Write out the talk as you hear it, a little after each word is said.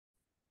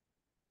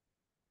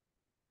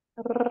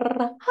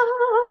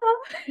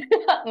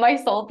My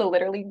soul's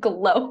literally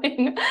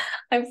glowing.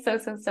 I'm so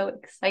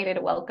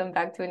excited. Welcome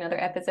back to another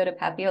episode of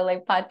Happy Whole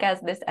Life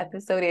Podcast. This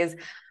episode is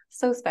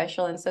so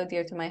special and so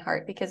dear to my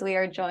heart because we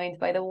are joined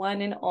by the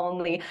one and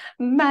only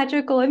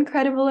magical,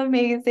 incredible,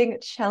 amazing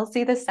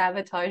Chelsea, the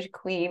Sabotage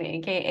Queen,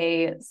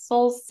 aka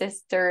Soul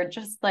Sister.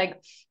 Just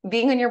like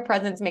being in your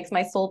presence makes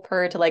my soul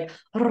purr to like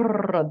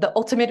the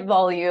ultimate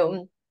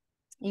volume.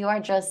 You are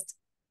just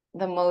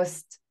the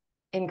most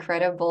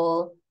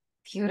incredible,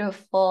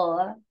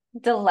 beautiful,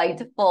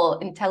 delightful,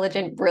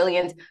 intelligent,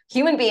 brilliant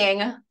human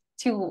being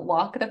to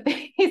walk the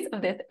face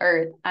of this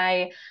earth.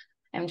 I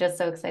am just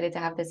so excited to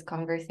have this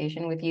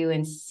conversation with you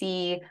and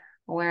see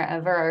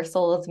wherever our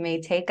souls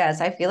may take us.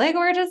 I feel like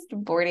we're just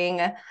boarding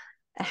a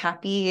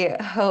happy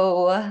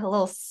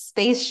little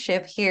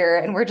spaceship here,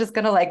 and we're just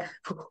gonna like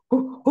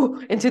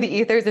into the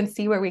ethers and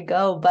see where we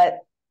go. But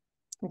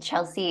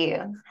Chelsea,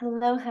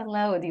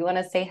 hello. Do you want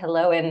to say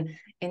hello and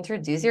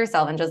introduce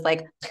yourself and just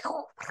like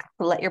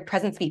let your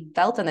presence be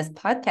felt on this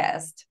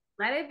podcast?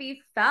 Let it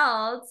be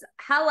felt.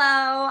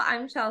 Hello,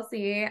 I'm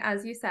Chelsea.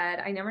 As you said,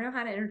 I never know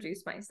how to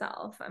introduce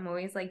myself. I'm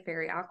always like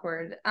very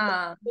awkward.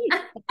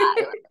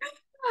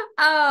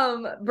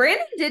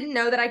 Brandon didn't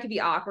know that I could be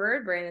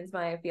awkward. Brandon's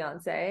my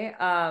fiance.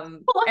 Why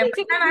And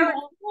did one time you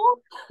know?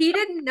 he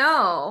didn't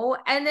know.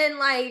 And then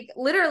like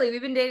literally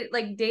we've been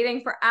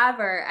dating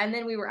forever. And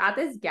then we were at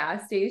this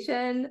gas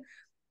station.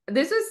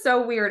 This was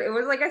so weird. It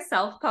was like a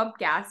self-pump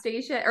gas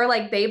station, or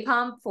like they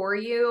pump for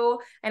you.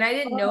 And I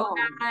didn't know Oh.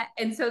 that.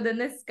 And so then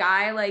this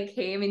guy like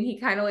came and he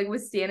kind of like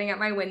was standing at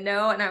my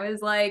window and I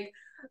was like,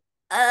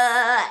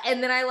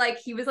 and then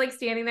he was like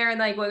standing there and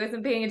like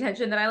wasn't paying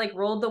attention. Then I like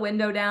rolled the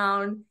window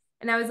down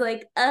and I was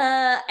like,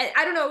 and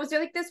I don't know. It was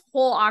just like this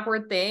whole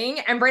awkward thing.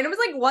 And Brandon was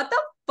like, what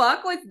the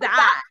fuck was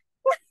that?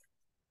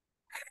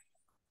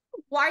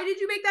 Why did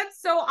you make that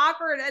so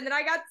awkward? And then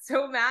I got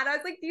so mad. I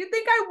was like, do you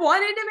think I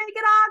wanted to make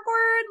it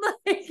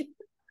awkward? Like,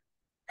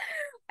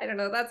 I don't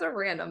know. That's a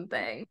random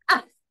thing.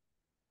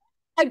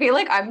 I feel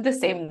like I'm the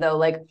same though.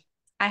 Like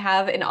I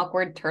have an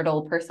awkward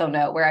turtle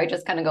persona where I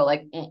just kind of go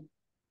like,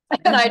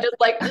 and I just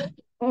like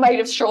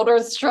my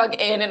shoulders shrug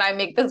in and I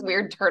make this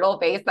weird turtle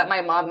face that my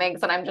mom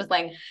makes. And I'm just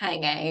like, hi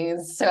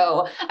guys.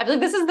 So I feel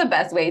like this is the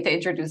best way to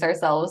introduce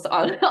ourselves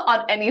on,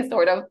 on any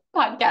sort of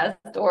podcast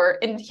or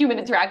in human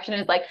interaction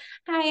is like,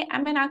 hi,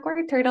 I'm an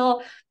awkward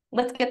turtle.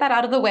 Let's get that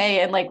out of the way.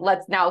 And like,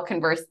 let's now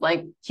converse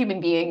like human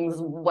beings,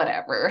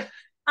 whatever.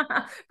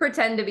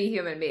 Pretend to be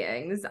human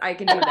beings. I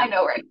can do I that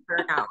know, right? for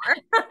an Sometimes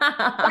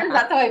hour.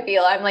 that's how I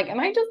feel. I'm like, am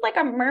I just like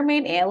a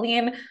mermaid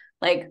alien,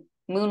 like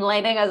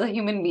moonlighting as a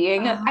human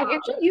being? I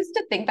actually used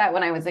to think that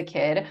when I was a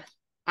kid.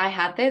 I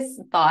had this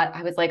thought.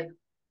 I was like,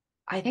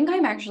 I think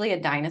I'm actually a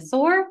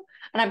dinosaur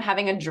and I'm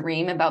having a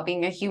dream about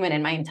being a human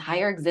and my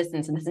entire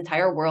existence and this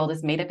entire world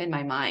is made up in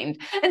my mind.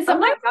 And Oh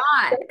my sometimes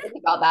I God. think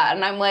about that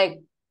and I'm like,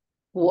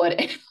 what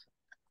if?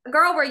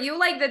 Girl, were you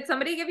like, did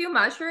somebody give you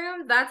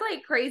mushrooms? That's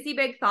like crazy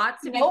big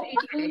thoughts to be Nope.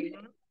 thinking.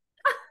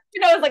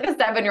 It's like a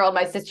 7-year-old.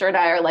 My sister and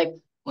I are like,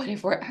 what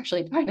if we're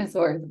actually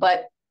dinosaurs?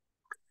 But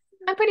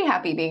I'm pretty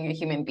happy being a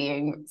human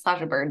being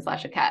slash a bird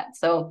slash a cat.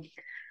 So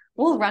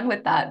we'll run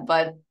with that.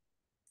 But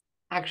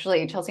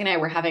actually, Chelsea and I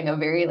were having a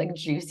very like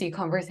juicy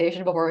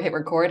conversation before we hit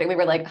record. And we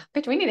were like,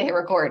 bitch, we need to hit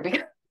record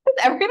because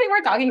everything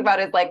we're talking about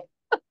is like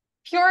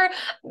pure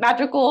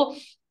magical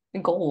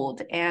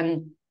gold.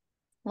 And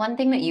one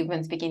thing that you've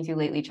been speaking to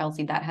lately,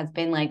 Chelsea, that has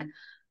been like,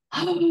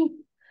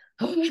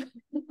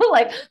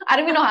 like I don't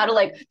even know how to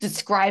like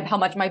describe how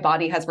much my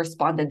body has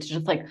responded to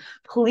just like,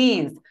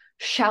 please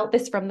shout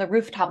this from the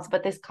rooftops.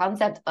 But this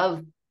concept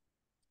of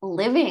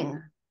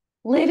living,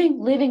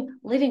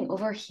 living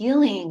over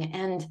healing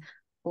and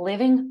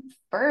living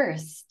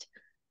first.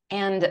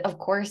 And of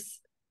course,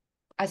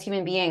 as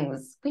human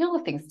beings, we all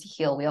have things to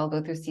heal. We all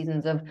go through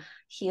seasons of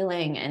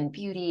healing and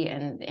beauty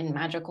and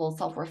magical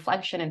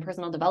self-reflection and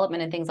personal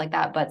development and things like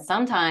that. But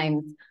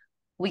sometimes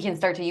we can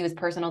start to use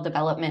personal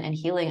development and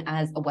healing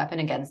as a weapon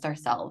against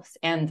ourselves.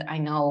 And I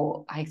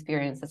know I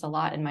experienced this a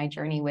lot in my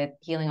journey with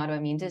healing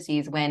autoimmune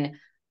disease when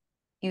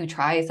you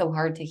try so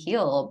hard to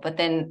heal, but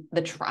then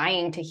the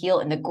trying to heal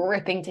and the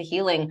gripping to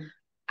healing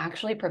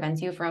actually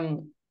prevents you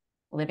from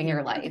living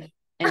your life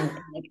and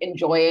like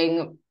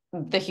enjoying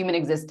the human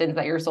existence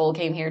that your soul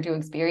came here to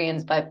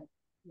experience. But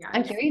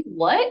I'm Yes. curious,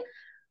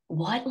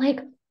 what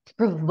like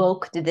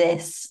provoked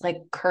this like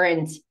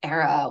current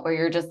era where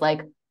you're just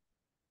like,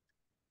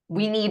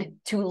 we need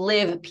to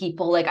live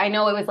people. Like I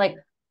know it was like,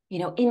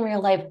 in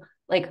real life,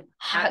 like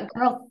hot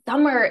girl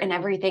summer and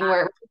everything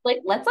where it was like,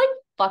 let's like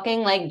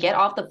fucking like get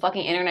off the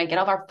fucking internet, get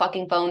off our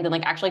fucking phones and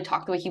like actually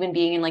talk to a human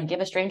being and like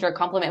give a stranger a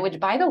compliment, which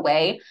by the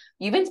way,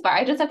 you've inspired.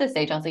 I just have to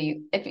say,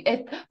 Chelsea,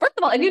 if first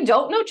of all, if you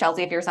don't know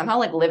Chelsea, if you're somehow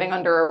like living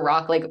under a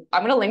rock, like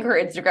I'm gonna link her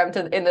Instagram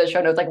to in the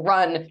show notes, like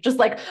run, just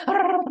like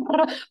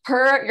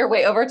her your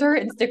way over to her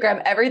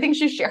Instagram. Everything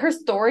she shares, her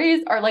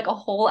stories are like a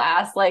whole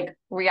ass like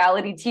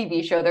reality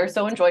TV show. They're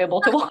so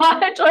enjoyable to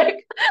watch.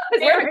 Like I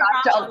swear to Very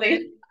God, compliment.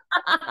 Chelsea.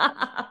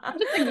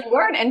 Just like you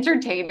were an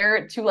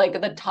entertainer to like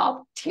the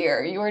top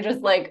tier. You were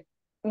just like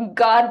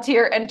god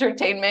tier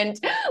entertainment.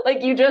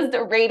 Like you just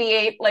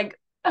radiate like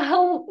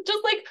how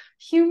just like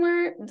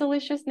humor,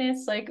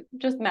 deliciousness, like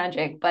just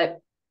magic. But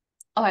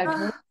oh, I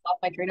totally lost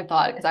my train of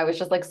thought because I was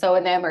just like so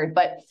enamored.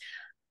 But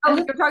Oh,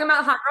 you were talking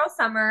about Hot Girl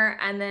Summer,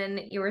 and then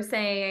you were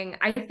saying,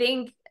 I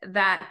think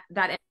that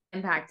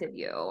impacted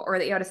you, or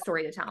that you had a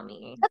story to tell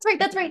me. that's right.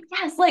 That's right.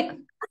 Yes. Like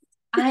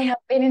I have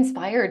been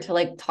inspired to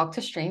like talk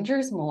to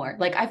strangers more.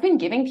 Like I've been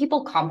giving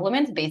people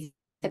compliments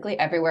basically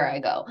everywhere I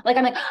go. Like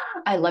I'm like,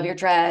 oh, I love your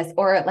dress,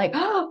 or like,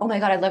 oh my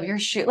God, I love your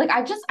shoe. Like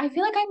I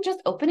feel like I'm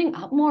just opening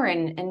up more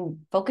and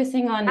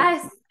focusing on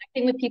Yes.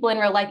 connecting with people in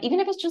real life, even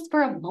if it's just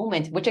for a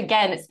moment, which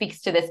again it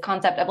speaks to this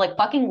concept of like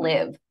fucking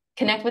live,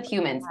 connect with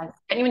humans. Yes.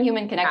 Genuine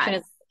human connection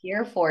is Yes.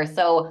 here for.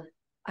 So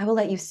I will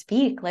let you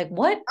speak. Like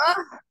what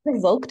Oh,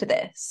 provoked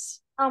this?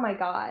 oh my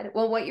God.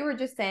 Well, what you were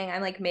just saying,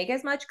 I'm like, make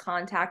as much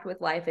contact with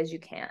life as you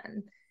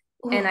can.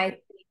 And Ooh. I think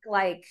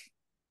like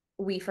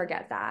we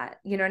forget that.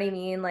 You know what I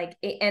mean? Like,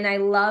 and I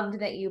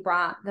loved that you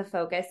brought the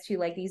focus to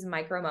like these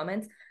micro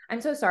moments.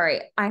 I'm so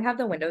sorry. I have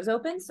the windows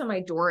open, so my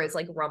door is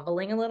like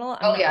rumbling a little. I'm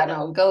Oh gonna yeah, open.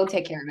 no, go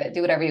take care of it.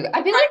 Do whatever you.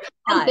 I feel My like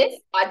on God. this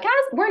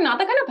podcast, we're not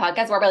the kind of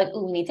podcast where we're like,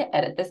 oh, we need to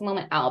edit this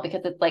moment out because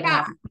it's like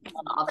Yeah.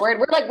 not awkward.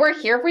 We're like, we're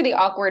here for the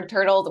awkward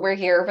turtles. We're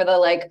here for the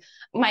like,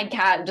 my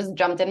cat just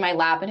jumped in my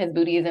lap and his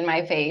booty is in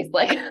my face.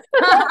 Like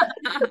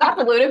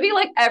that's Lunapi.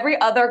 Like every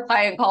other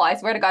client call, I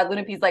swear to God,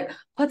 Lunapi's like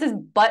puts his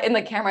butt in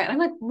the camera, and I'm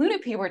like,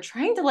 Lunapi, we're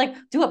trying to like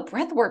do a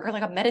breath work or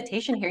like a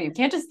meditation here. You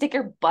can't just stick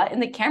your butt in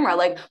the camera.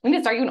 Like we need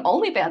to start you an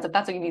OnlyFans if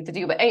that's what you need to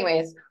do. But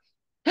anyways.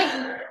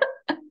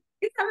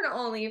 He's having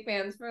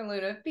OnlyFans for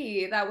Luna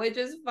P. That would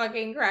just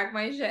fucking crack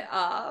my shit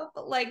up.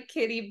 Like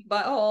kitty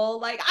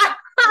butthole. Like I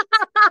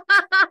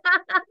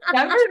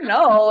Never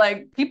know.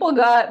 Like people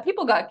got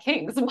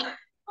kings. will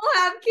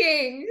have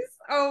kings.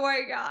 Oh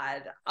my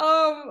God.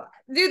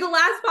 Dude, the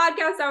last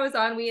podcast I was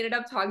on, we ended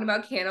up talking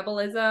about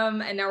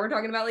cannibalism, and now we're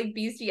talking about like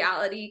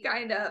bestiality,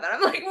 kind of. And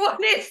I'm like, what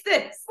is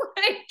this?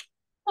 Like,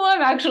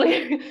 Well,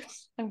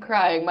 I'm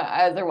crying. My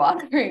eyes are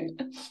watering.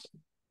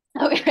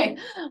 Okay.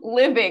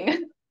 Living.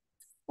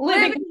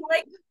 living Living.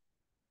 like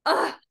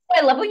ugh.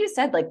 I love what you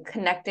said, like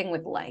connecting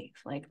with life.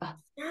 Like,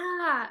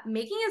 Yeah,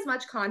 making as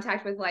much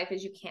contact with life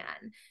as you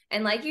can.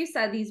 And like you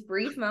said, these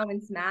brief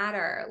moments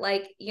matter.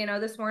 Like, you know,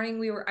 this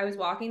morning I was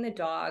walking the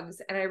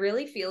dogs, and I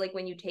really feel like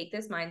when you take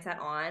this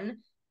mindset on,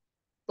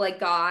 like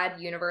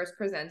God, universe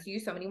presents you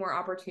so many more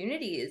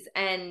opportunities.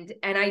 And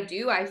I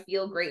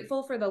feel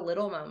grateful for the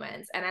little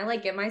moments. And I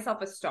like give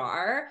myself a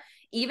star.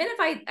 Even if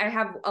I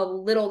have a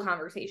little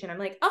conversation, I'm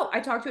like, oh, I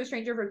talked to a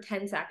stranger for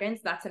 10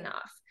 seconds, that's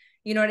enough.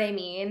 You know what I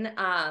mean?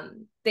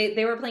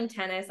 They were playing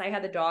tennis. I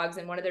had the dogs,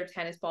 and one of their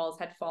tennis balls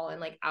had fallen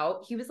like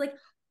out. He was like,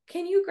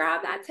 can you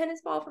grab that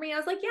tennis ball for me? I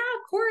was like, yeah,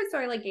 of course. So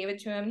I like gave it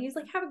to him. And he's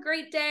like, have a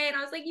great day. And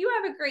I was like, you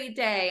have a great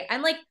day.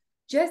 And like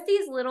just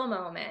these little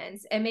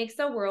moments, it makes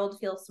the world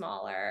feel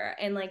smaller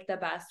in like the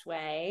best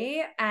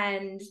way.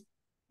 And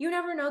you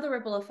never know the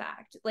ripple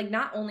effect, like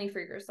not only for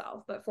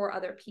yourself, but for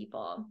other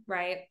people,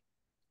 right?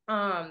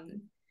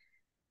 Um,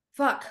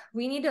 fuck,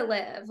 we need to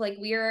live. Like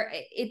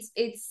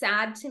it's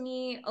sad to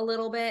me a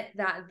little bit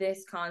that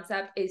this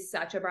concept is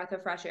such a breath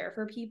of fresh air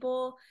for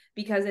people,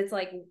 because it's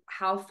like,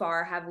 how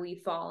far have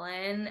we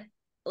fallen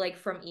like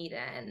from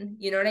Eden?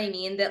 You know what I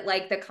mean? That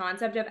like the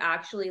concept of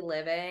actually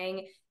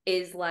living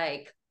is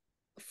like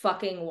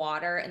fucking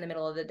water in the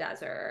middle of the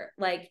desert.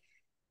 Like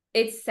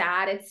it's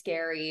sad, it's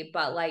scary,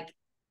 but like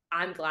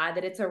I'm glad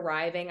that it's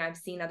arriving. I've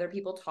seen other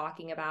people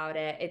talking about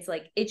it. It's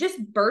like it just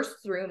burst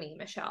through me,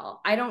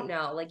 Michelle. I don't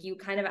know. Like you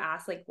kind of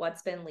asked like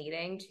what's been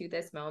leading to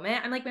this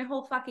moment. I'm like my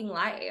whole fucking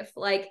life.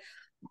 Like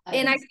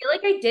and I feel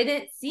like I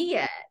didn't see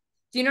it.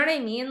 Do you know what I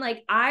mean?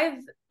 Like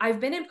I've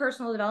been in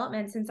personal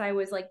development since I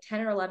was like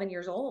 10 or 11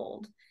 years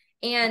old.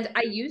 And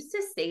I used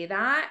to say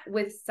that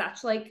with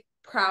such like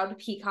proud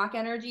peacock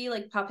energy,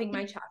 like puffing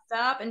my chest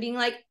up and being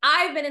like,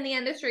 I've been in the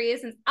industry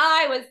since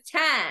I was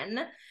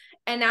 10.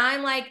 And now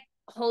I'm like,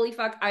 holy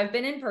fuck, I've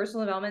been in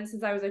personal development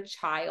since I was a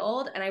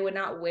child, and I would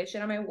not wish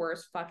it on my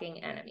worst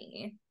fucking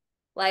enemy.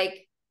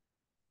 Like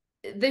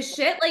the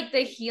shit, like the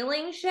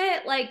healing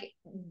shit, like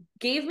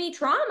gave me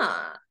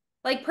trauma.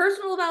 Like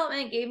personal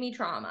development gave me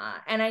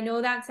trauma. And I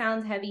know that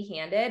sounds heavy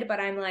handed, but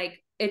I'm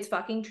like, it's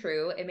fucking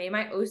true. It made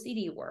my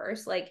OCD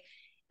worse. Like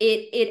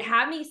it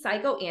had me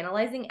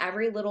psychoanalyzing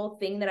every little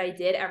thing that I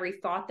did, every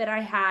thought that I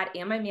had.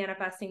 Am I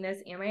manifesting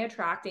this? Am I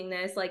attracting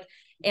this? Like,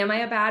 am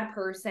I a bad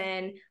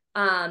person?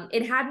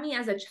 It had me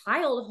as a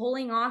child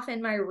holding off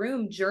in my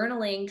room,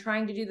 journaling,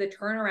 trying to do the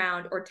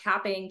turnaround or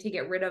tapping to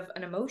get rid of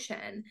an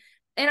emotion.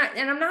 And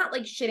I'm not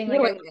like shitting,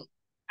 like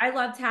I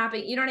love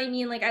tapping, you know what I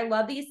mean? Like I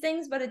love these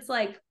things, but it's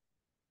like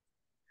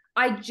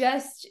I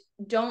just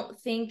don't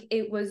think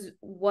it was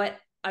what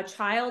a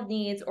child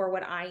needs or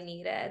what I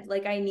needed.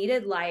 Like I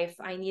needed life,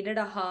 I needed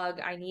a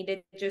hug, I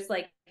needed just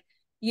like,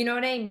 you know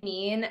what I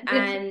mean?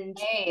 And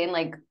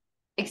like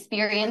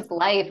experience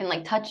life and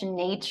like touch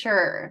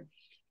nature.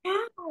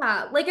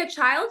 Yeah, like a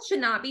child should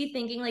not be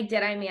thinking like,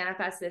 did I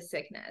manifest this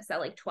sickness at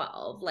like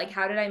 12? Like,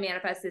 how did I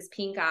manifest this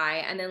pink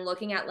eye? And then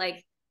looking at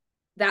like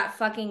that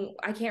fucking,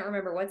 I can't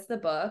remember what's the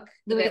book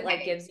that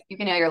like gives you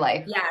can know your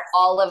life. yes,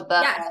 All of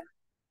the yes,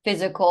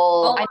 physical.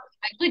 all I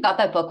actually got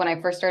that book when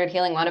I first started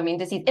healing autoimmune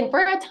disease. And for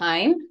a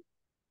time,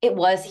 it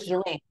was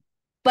healing.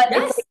 But it's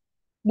yes, like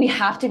we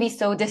have to be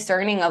so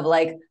discerning of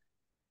like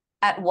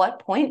at what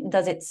point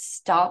does it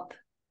stop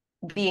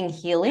being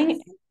healing yes.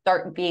 and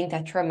start being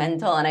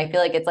detrimental? And I feel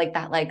like it's like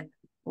that like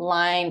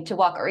line to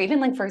walk, or even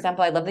like, for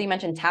example, I love that you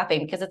mentioned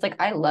tapping, because it's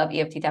like I love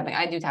EFT tapping.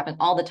 I do tapping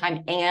all the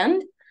time.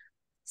 And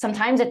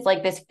sometimes it's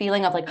like this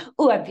feeling of like,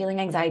 oh, I'm feeling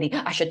anxiety,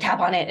 I should tap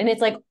on it. And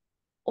it's like,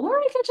 or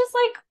I could just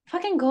like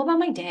fucking go about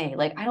my day.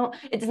 Like I don't,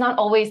 it's not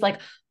always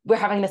like we're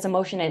having this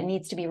emotion and it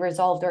needs to be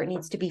resolved, or it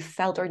needs to be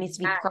felt, or it needs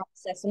to be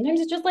processed. Sometimes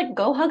it's just like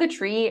go hug a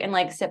tree and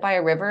like sit by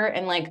a river,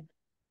 and like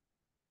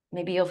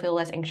maybe you'll feel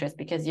less anxious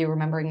because you're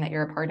remembering that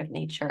you're a part of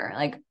nature.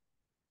 Like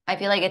I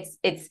feel like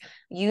it's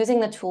using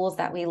the tools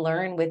that we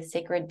learn with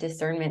sacred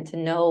discernment to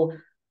know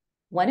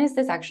when is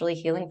this actually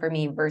healing for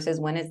me versus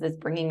when is this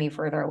bringing me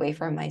further away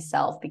from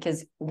myself?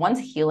 Because once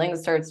healing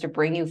starts to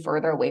bring you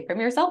further away from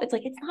yourself, it's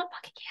like, it's not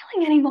fucking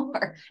healing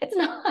anymore. It's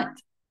not.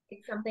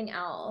 It's something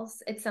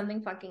else. It's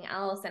something fucking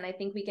else. And I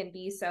think we can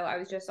be so. I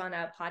was just on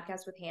a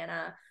podcast with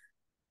Hannah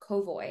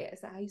Kovoy. Is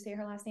that how you say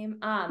her last name?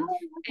 And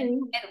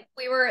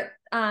we were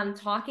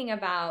talking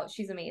about,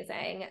 she's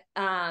amazing.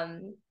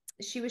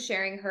 She was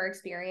sharing her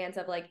experience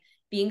of like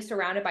being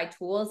surrounded by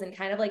tools and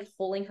kind of like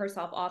pulling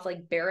herself off,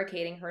 like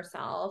barricading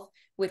herself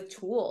with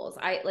tools.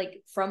 I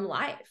like from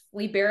life.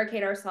 We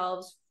barricade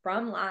ourselves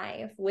from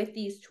life with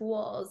these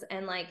tools.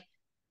 And like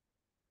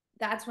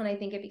that's when I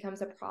think it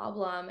becomes a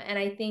problem. And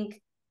I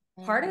think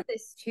part of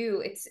this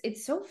too,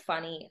 it's so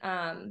funny.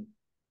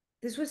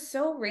 This was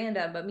so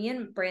random, but me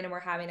and Brandon were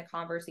having a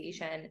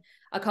conversation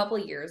a couple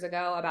of years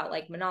ago about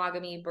like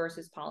monogamy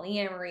versus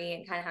polyamory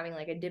and kind of having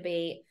like a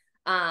debate.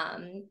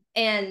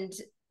 And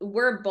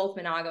we're both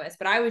monogamous,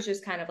 but I was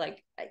just kind of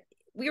like,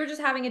 we were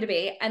just having a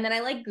debate. And then I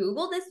like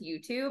Googled this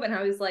YouTube and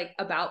I was like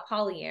about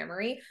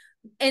polyamory.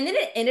 And then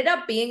it ended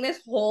up being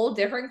this whole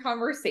different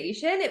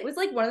conversation. It was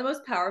like one of the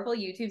most powerful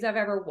YouTubes I've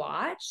ever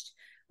watched,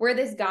 where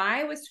this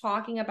guy was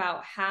talking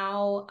about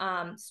how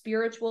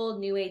spiritual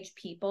new age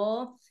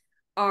people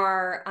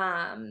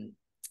are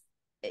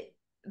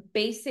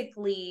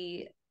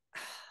basically,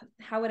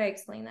 how would I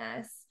explain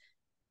this?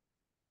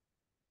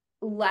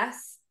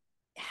 Less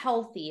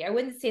healthy. I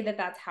wouldn't say that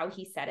that's how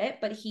he said it,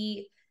 but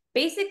he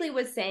basically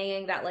was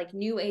saying that like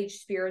new age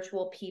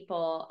spiritual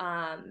people,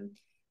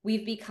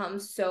 we've become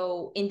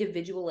so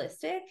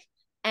individualistic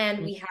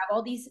and we have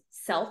all these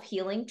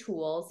self-healing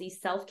tools, these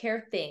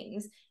self-care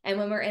things. And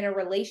when we're in a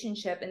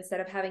relationship,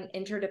 instead of having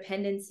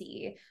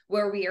interdependency,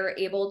 where we are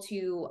able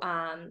to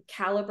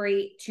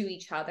calibrate to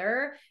each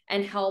other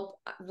and help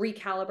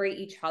recalibrate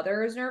each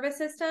other's nervous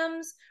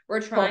systems,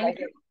 we're trying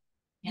to,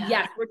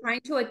 yes, we're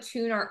trying to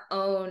attune our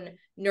own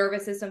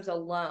nervous systems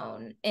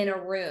alone in a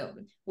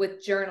room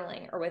with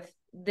journaling or with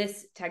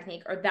this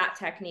technique or that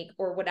technique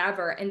or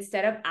whatever,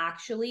 instead of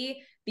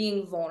actually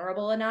being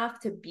vulnerable enough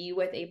to be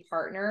with a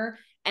partner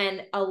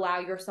and allow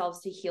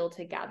yourselves to heal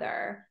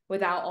together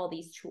without all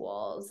these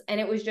tools. And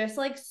it was just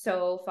like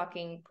so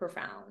fucking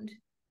profound,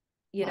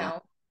 you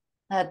know?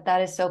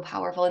 That is so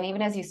powerful. And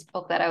even as you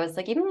spoke that, I was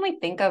like, even when we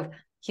think of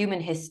human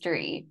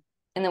history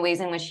and the ways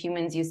in which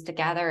humans used to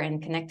gather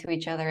and connect to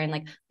each other and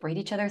like braid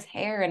each other's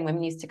hair, and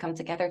women used to come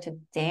together to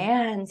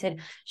dance and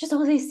just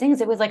all these things.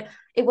 It was like,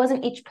 it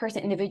wasn't each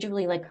person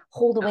individually like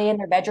holed away in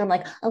their bedroom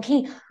like,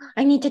 okay,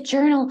 I need to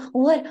journal.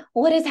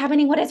 What is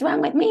happening? What is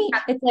wrong with me?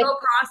 It's like, go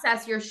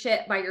process your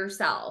shit by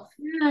yourself.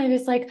 yeah, it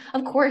was like,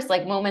 of course,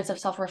 like moments of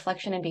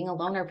self-reflection and being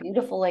alone are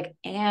beautiful. Like,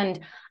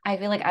 and I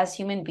feel like as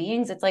human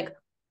beings, it's like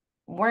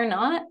we're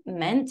not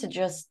meant to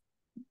just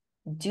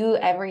do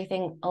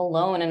everything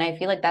alone. And I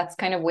feel like that's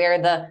kind of where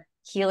the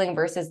healing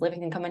versus living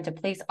can come into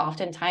place.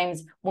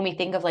 Oftentimes, when we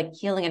think of like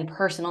healing and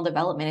personal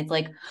development, it's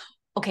like,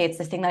 okay, it's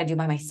this thing that I do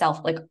by myself,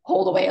 like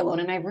hold away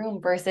alone in my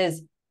room,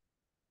 versus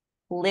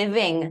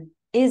living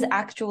is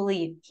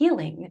actually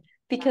healing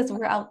because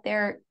we're out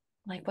there,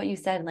 like what you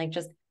said, like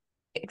just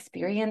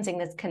experiencing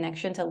this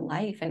connection to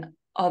life and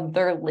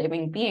other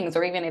living beings,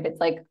 or even if it's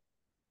like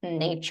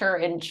nature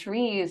and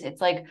trees, it's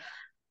like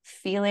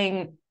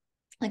feeling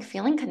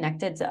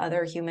connected to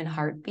other human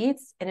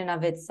heartbeats in and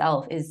of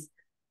itself is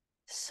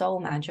so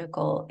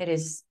magical.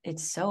 It's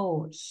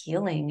so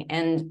healing.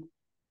 And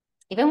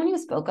even when you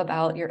spoke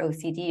about your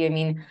OCD, I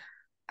mean,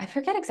 I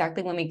forget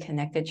exactly when we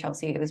connected,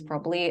 Chelsea. It was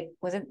probably,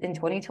 was it in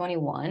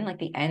 2021? Like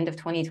the end of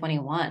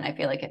 2021, I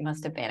feel like it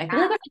must have been. I feel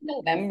like it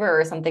was in November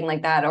or something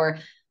like that. Or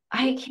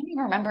I can't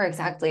even remember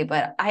exactly,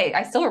 but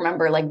I still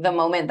remember like the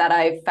moment that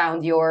I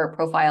found your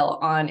profile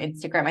on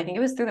Instagram. I think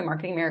it was through the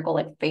Marketing Miracle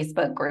like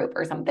Facebook group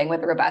or something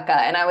with Rebecca.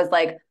 And I was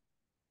like,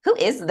 who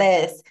is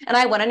this? And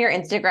I went on your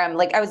Instagram.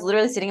 Like I was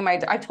literally sitting in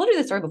I told you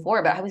this story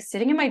before, but I was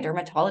sitting in my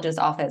dermatologist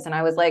office and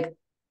I was like,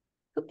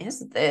 who is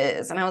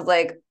this? And I was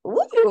like,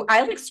 ooh,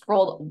 I like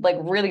scrolled like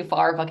really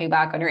far fucking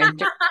back on your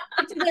Instagram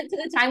to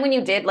the time when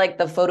you did like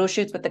the photo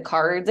shoots with the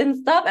cards and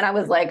stuff. And I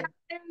was like,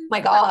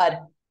 my God,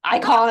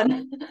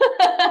 icon.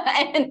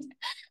 and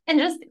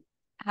just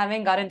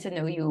having gotten to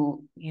know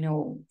you, you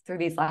know, through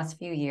these last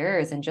few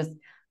years and just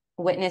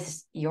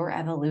witness your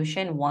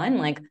evolution, one,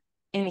 like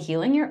in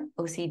healing your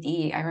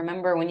OCD. I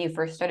remember when you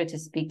first started to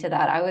speak to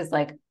that, I was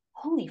like,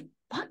 holy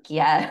fuck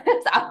yes.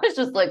 I was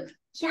just like,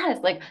 yes,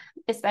 like,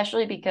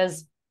 especially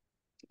because,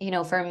 you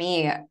know, for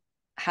me,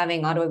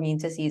 having autoimmune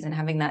disease and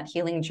having that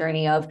healing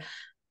journey of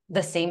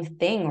the same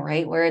thing,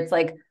 right? Where it's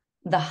like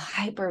the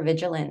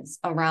hypervigilance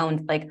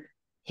around like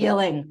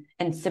healing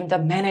and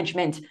symptom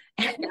management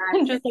and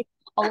Yes. just like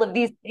all of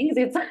these things.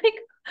 It's like,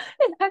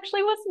 it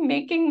actually was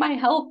making my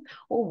health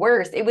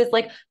worse. It was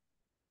like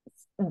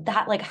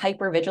that like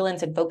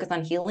hypervigilance and focus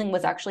on healing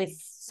was actually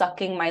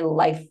sucking my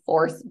life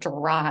force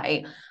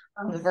dry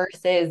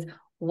versus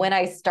when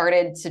I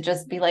started to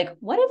just be like,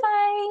 what if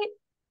I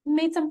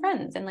made some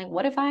friends and like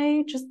what if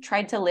I just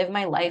tried to live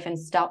my life and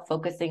stop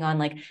focusing on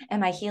like,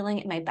 am I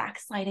healing, am I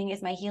backsliding,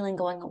 is my healing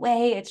going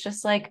away? It's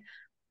just like,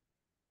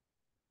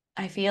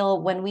 I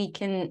feel when we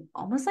can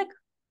almost like,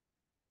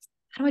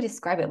 how do I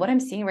describe it? What I'm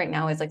seeing right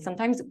now is like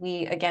sometimes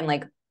we again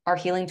like our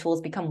healing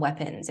tools become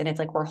weapons and it's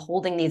like we're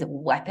holding these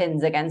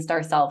weapons against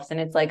ourselves and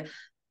it's like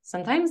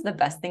sometimes the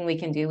best thing we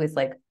can do is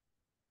like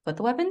put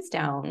the weapons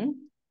down,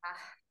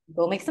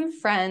 go make some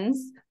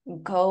friends,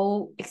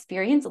 go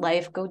experience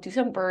life, go do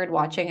some bird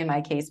watching, in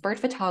my case, bird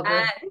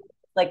photography,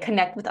 like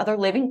connect with other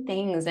living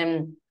things.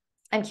 And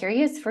I'm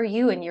curious for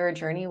you and your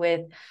journey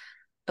with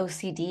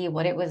OCD,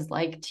 what it was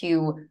like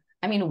to,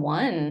 I mean,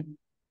 one,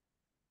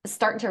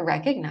 start to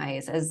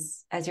recognize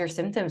as your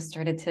symptoms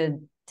started to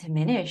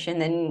diminish and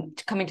then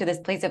coming to this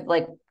place of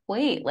like,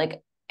 wait,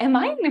 like, am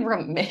I in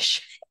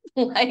remission?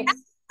 Like,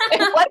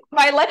 what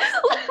my life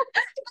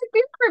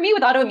for me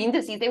with autoimmune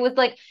disease, it was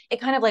like it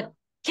kind of like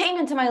came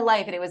into my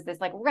life and it was this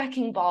like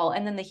wrecking ball.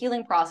 And then the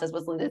healing process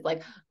was this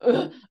like,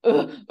 it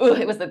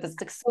was like this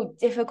like so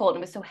difficult and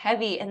it was so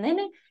heavy. And then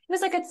it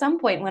was like at some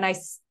point when I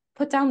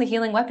put down the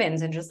healing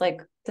weapons and just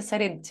like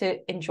decided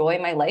to enjoy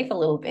my life a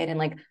little bit and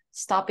like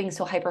stop being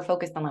so hyper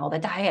focused on like, all the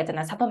diets and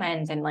the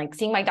supplements and like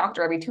seeing my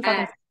doctor every two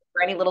fucking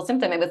for any little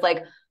symptom. It was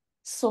like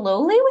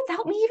slowly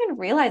without me even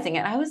realizing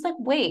it. I was like,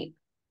 wait,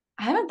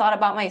 I haven't thought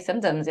about my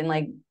symptoms in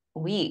like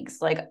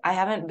weeks. Like I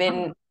haven't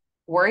been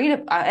worried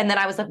about, and then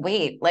I was like,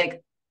 wait,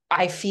 like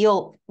I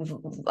feel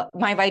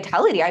my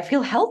vitality. I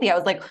feel healthy. I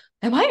was like,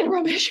 am I in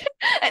remission?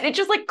 And it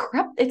just like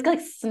crept, it's like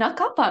snuck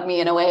up on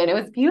me in a way and it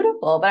was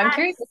beautiful. But I'm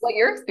curious what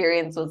your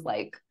experience was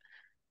like.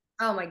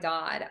 Oh my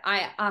God.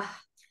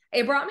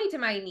 It brought me to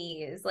my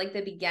knees, like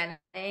the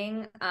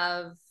beginning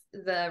of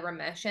the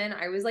remission.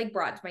 I was like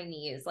brought to my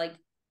knees like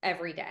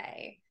every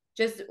day,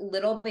 just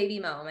little baby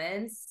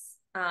moments.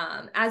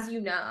 As you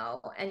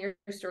know, and your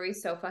story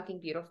is so fucking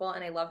beautiful.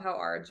 And I love how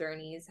our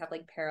journeys have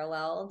like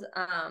paralleled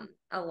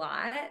a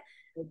lot.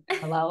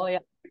 Hello, yeah.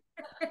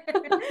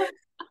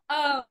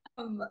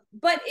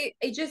 But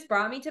it just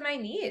brought me to my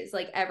knees.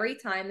 Like every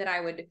time that I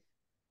would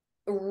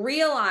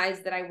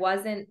realize that I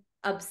wasn't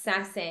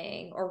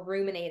obsessing or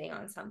ruminating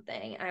on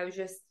something, I was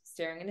just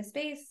staring into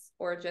space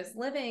or just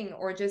living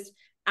or just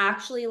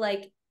actually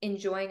like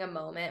enjoying a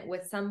moment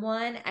with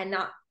someone and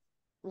not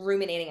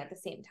ruminating at the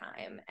same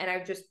time. And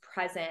I'm just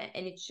present.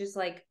 And it's just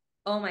like,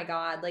 oh my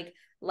God, like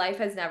life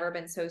has never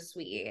been so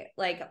sweet.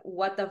 Like,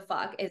 what the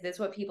fuck? Is this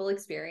what people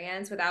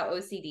experience without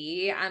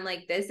OCD? I'm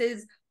like, this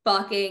is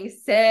fucking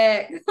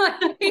sick.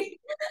 Like,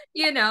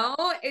 you know,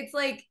 it's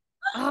like,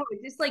 oh,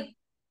 it's just like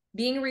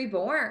being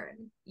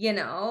reborn, you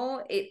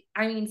know?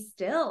 I mean,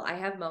 still, I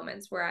have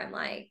moments where I'm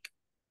like,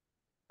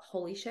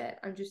 holy shit,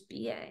 I'm just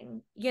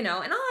being, you know,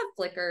 and I'll have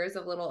flickers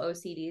of little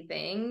OCD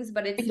things,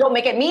 but it's Don't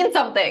make it mean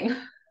something.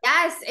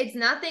 yes, it's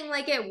nothing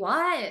like it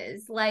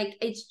was. Like,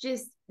 it's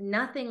just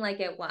nothing like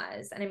it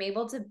was. And I'm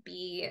able to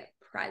be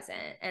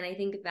present. And I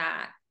think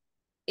that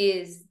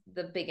is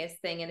the biggest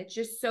thing. And it's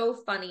just so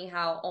funny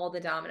how all the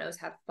dominoes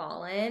have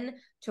fallen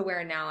to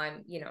where now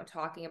I'm, you know,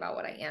 talking about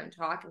what I am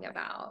talking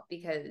about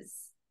because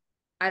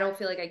I don't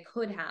feel like I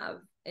could have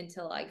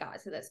until I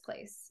got to this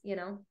place, you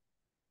know?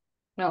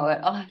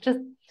 No, just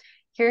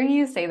hearing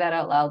you say that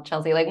out loud,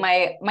 Chelsea, like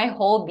my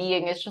whole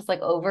being is just like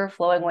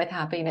overflowing with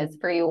happiness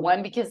for you.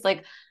 One, because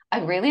like I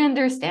really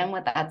understand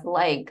what that's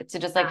like to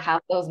just like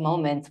have those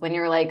moments when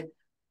you're like,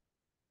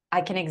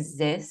 I can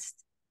exist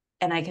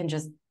and I can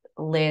just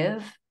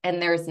live.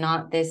 And there's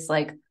not this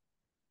like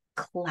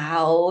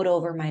cloud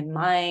over my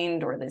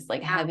mind or this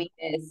like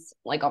heaviness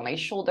like on my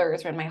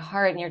shoulders or in my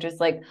heart. And you're just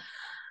like,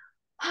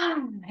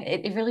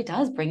 it really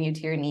does bring you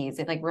to your knees.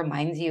 It like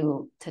reminds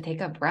you to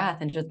take a breath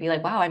and just be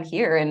like, wow, I'm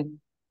here and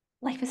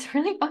life is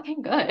really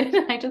fucking good.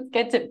 I just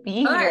get to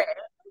be here.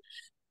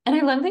 And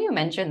I love that you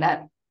mentioned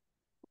that.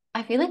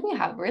 I feel like we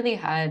have really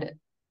had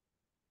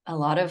a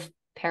lot of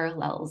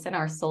parallels in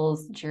our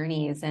souls'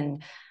 journeys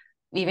and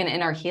even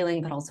in our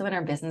healing, but also in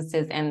our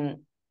businesses. And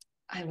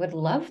I would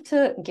love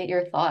to get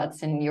your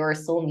thoughts and your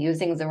soul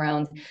musings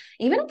around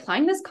even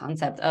applying this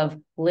concept of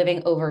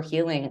living over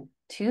healing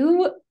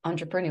to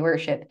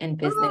entrepreneurship and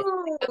business.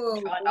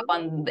 Showing up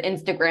on the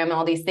Instagram and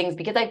all these things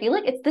because I feel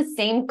like it's the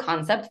same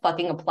concept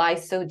fucking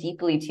applies so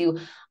deeply to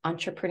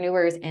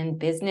entrepreneurs and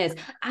business,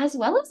 as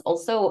well as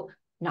also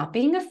not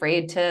being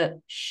afraid to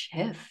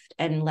shift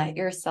and let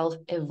yourself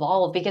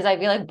evolve. Because I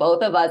feel like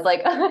both of us,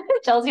 like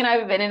Chelsea and I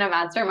have been in a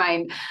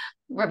mastermind,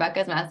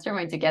 Rebecca's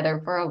mastermind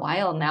together for a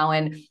while now.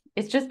 And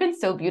it's just been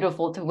so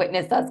beautiful to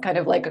witness us kind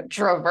of like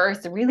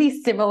traverse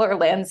really similar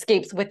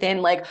landscapes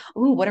within like,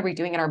 ooh, what are we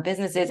doing in our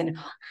businesses? And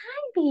hi,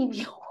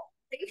 baby.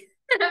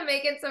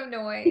 Making some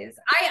noise.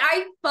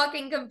 I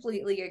fucking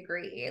completely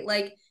agree.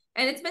 Like,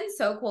 and it's been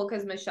so cool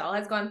because Michelle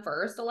has gone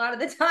first a lot of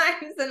the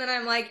times, and then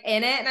I'm like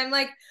in it, and I'm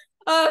like,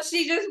 oh,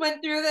 she just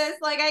went through this.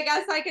 Like, I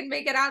guess I can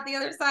make it out the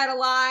other side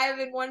alive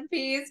in one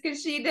piece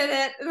because she did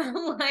it. And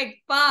I'm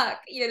like, fuck,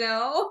 you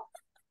know?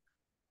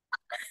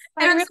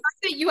 And I'm sorry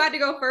that you had to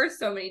go first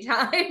so many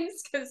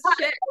times because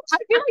shit. I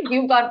feel like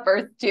you've gone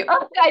first too.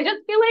 I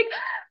just feel like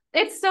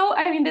it's so,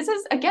 I mean, this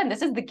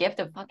is the gift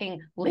of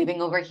fucking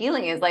living over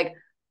healing is like,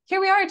 here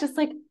we are just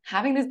like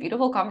having this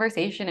beautiful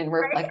conversation and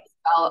reflecting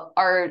about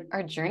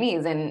our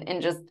journeys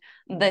and just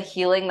the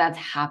healing that's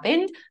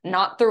happened,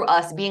 not through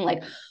us being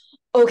like,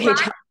 okay,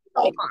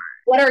 like,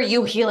 what are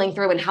you healing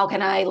through and how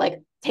can I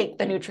like take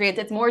the nutrients?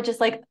 It's more just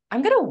like,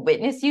 I'm going to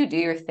witness you do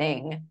your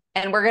thing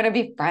and we're going to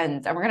be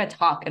friends and we're going to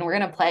talk and we're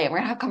going to play and we're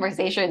going to have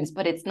conversations,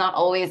 but it's not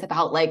always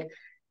about like,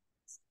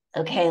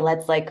 okay,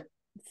 let's like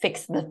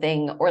fix the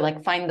thing or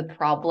like find the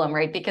problem,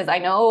 right? Because I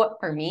know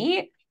for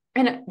me,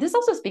 and this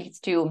also speaks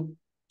to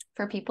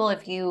for people,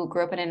 if you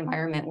grew up in an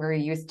environment where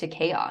you're used to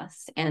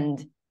chaos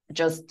and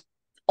just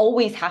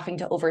always having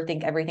to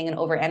overthink everything and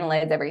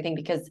overanalyze everything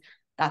because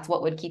that's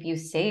what would keep you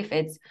safe.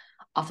 It's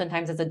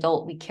oftentimes as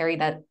adults, we carry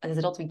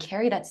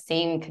that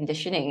same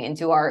conditioning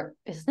into our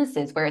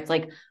businesses where it's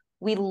like,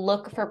 we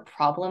look for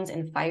problems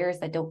and fires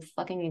that don't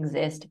fucking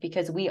exist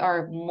because we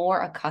are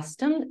more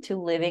accustomed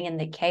to living in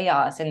the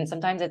chaos. And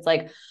sometimes it's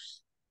like,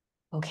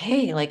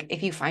 okay, like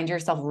if you find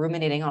yourself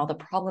ruminating on all the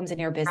problems in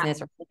your business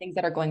or the things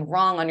that are going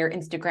wrong on your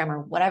Instagram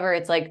or whatever,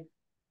 it's like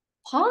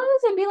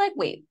pause and be like,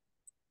 wait,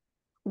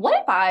 what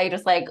if I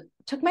just like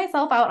took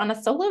myself out on a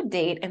solo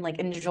date and like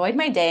enjoyed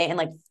my day and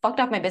like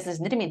fucked off my business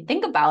and didn't even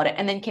think about it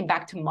and then came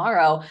back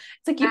tomorrow?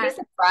 It's like you'd be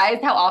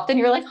surprised how often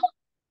you're like, oh,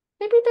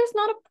 maybe there's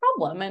not a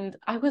problem and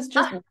I was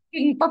just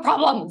looking for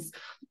problems.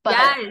 But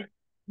yes.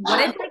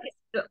 What if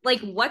like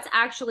what's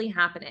actually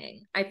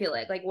happening? I feel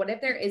like what if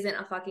there isn't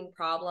a fucking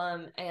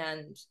problem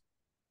and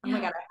oh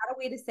my God, I had a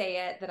way to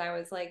say it that I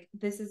was like,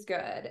 this is good.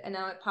 And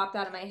now it popped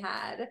out of my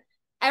head.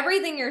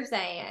 Everything you're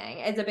saying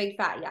is a big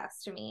fat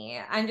yes to me.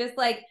 I'm just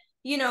like,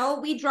 you know,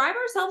 we drive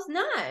ourselves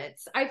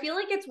nuts. I feel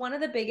like it's one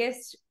of the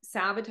biggest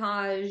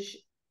sabotage,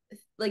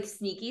 like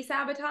sneaky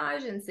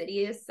sabotage,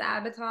 insidious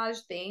sabotage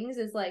things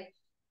is like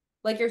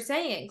you're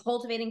saying,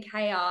 cultivating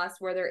chaos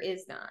where there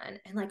is none.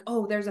 And like,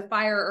 oh, there's a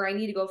fire, or I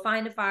need to go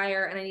find a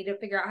fire and I need to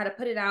figure out how to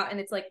put it out. And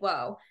it's like,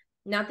 whoa,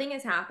 nothing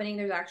is happening.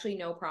 There's actually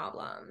no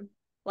problem.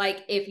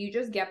 Like, if you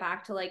just get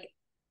back to like,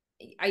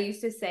 I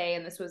used to say,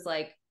 and this was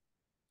like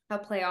a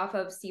play off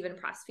of Stephen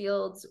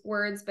Pressfield's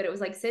words, but it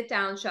was like, sit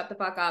down, shut the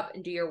fuck up,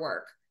 and do your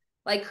work.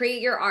 Like,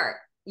 create your art.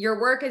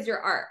 Your work is your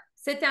art.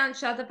 Sit down,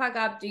 shut the fuck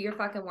up, do your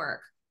fucking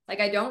work.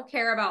 Like, I don't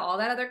care about all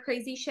that other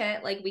crazy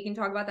shit. Like, we can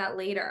talk about that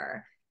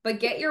later. But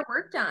get your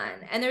work done.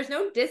 And there's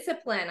no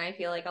discipline, I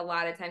feel like a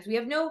lot of times. We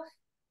have no,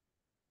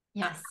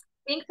 yes.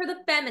 I think for the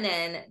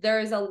feminine,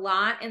 there's a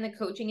lot in the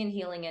coaching and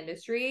healing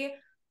industry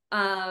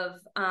of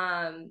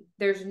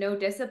there's no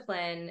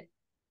discipline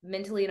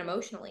mentally and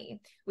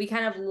emotionally. We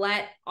kind of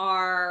let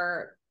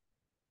our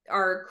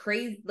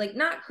crazy, like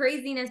not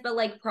craziness, but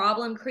like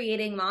problem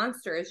creating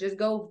monsters just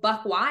go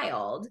buck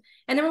wild.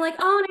 And then we're like,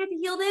 oh, and I have to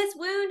heal this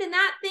wound and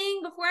that thing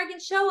before I can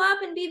show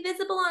up and be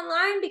visible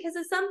online because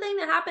of something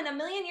that happened a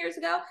million years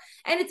ago.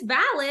 And it's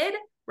valid,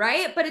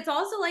 right? But it's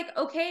also like,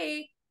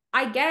 okay,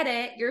 I get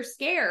it. You're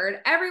scared.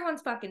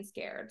 Everyone's fucking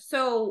scared.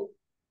 So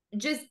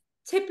just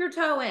tip your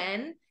toe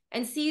in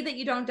and see that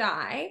you don't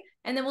die.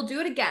 And then we'll do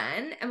it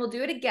again and we'll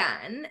do it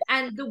again.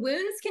 And the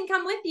wounds can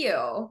come with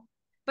you,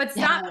 but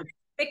stop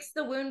fix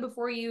the wound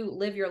before you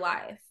live your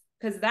life,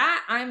 because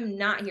that I'm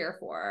not here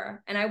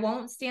for. And I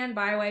won't stand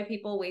by why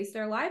people waste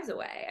their lives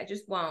away. I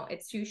just won't.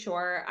 It's too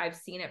short. I've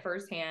seen it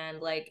firsthand.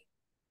 Like,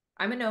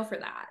 I'm a no for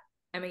that.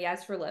 I'm a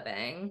yes for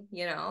living,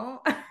 you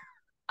know?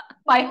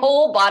 My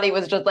whole body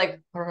was just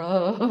like,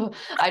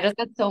 I just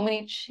got so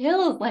many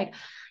chills. Like,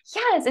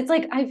 yes, it's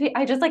like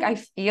I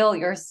feel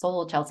your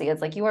soul, Chelsea.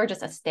 It's like you are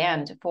just a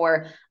stand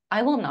for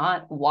I will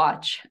not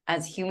watch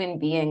as human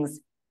beings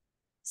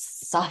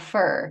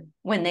suffer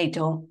when they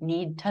don't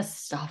need to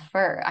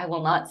suffer. I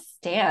will not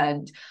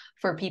stand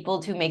for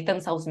people to make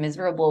themselves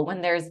miserable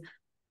when there's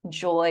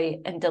joy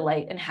and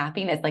delight and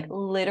happiness. Like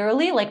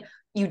literally, like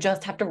you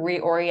just have to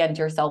reorient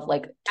yourself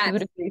like 2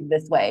 degrees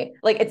this way.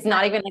 Like it's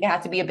not even like it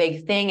has to be a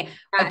big thing.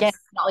 Again, it's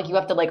not like you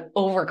have to like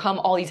overcome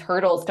all these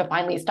hurdles to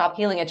finally stop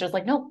healing. It's just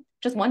like, no,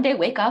 just one day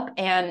wake up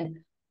and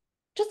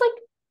just like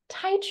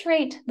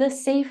titrate the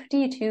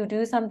safety to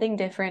do something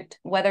different.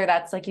 Whether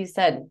that's like you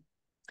said,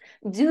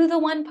 do the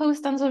one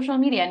post on social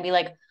media and be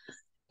like,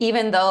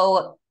 even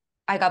though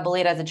I got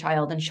bullied as a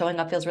child and showing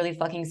up feels really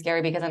fucking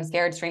scary because I'm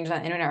scared strangers on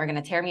the internet are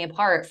going to tear me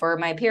apart for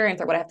my appearance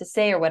or what I have to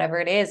say or whatever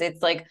it is.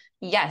 It's like,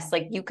 yes,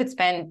 like you could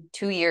spend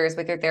 2 years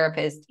with your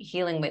therapist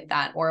healing with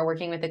that or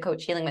working with a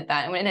coach healing with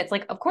that. And it's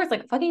like, of course,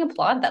 like fucking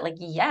applaud that. Like,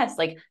 yes,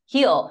 like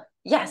heal.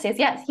 Yes, yes,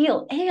 yes,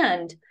 heal.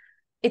 And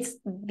it's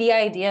the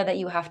idea that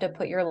you have to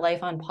put your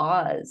life on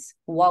pause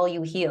while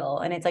you heal.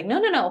 And it's like, no,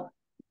 no, no.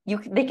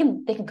 They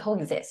can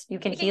coexist. You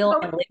can heal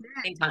and live at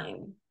the same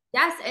time.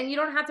 Yes, and you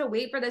don't have to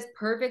wait for this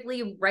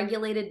perfectly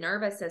regulated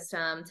nervous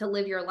system to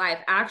live your life.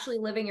 Actually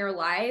living your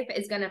life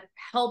is going to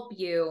help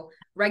you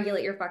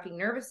regulate your fucking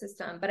nervous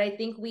system. But I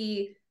think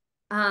we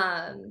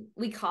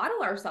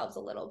coddle ourselves a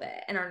little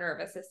bit in our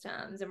nervous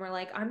systems, and we're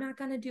like, I'm not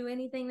going to do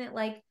anything that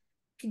like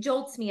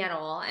jolts me at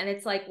all. And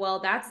it's like, well,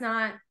 that's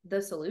not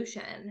the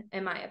solution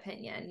in my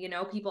opinion. You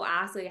know, people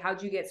ask like,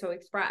 how'd you get so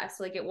expressed?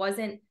 Like it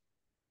wasn't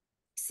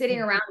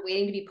sitting around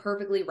waiting to be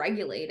perfectly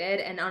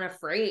regulated and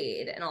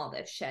unafraid and all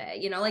this shit,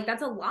 you know, like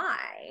that's a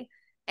lie.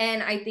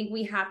 And I think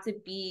we have to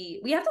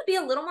be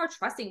a little more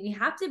trusting. We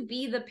have to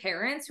be the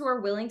parents who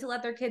are willing to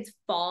let their kids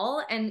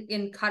fall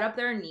and cut up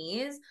their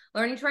knees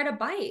learning to ride a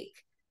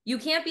bike. You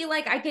can't be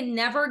like, I can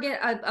never get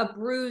a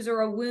bruise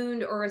or a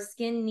wound or a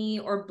skin knee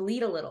or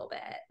bleed a little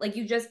bit. Like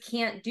you just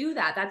can't do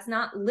that. That's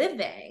not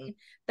living.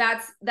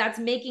 That's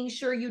making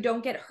sure you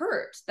don't get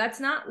hurt. That's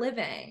not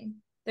living.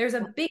 There's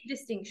a big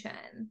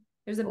distinction.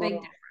 There's a big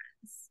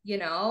difference, you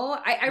know.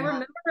 I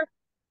remember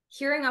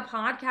hearing a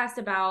podcast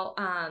about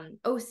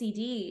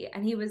OCD,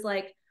 and he was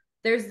like,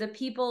 there's the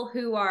people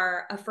who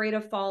are afraid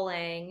of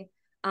falling,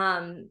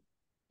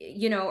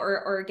 you know,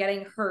 or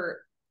getting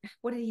hurt.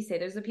 What did he say?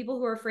 There's the people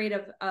who are afraid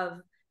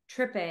of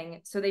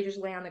tripping, so they just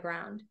lay on the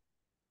ground.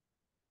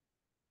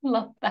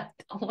 Love that.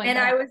 Oh my God.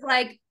 I was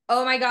like,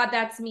 oh my God,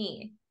 that's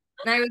me.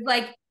 And I was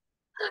like,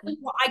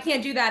 well, I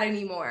can't do that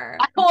anymore.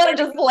 I don't want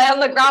to just lay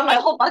on the ground my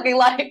whole fucking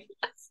life.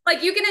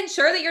 Like you can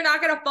ensure that you're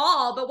not going to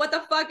fall, but what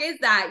the fuck is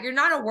that? You're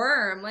not a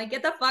worm. Like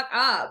get the fuck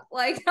up.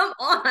 Like come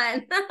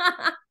on.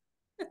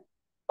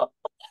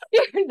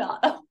 You're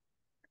not.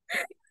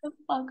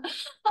 Fuck.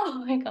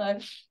 Oh my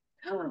God.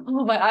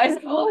 Oh, my eyes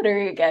are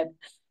watering again.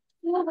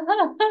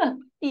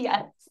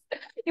 Yes.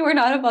 You are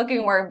not a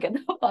fucking worm. Get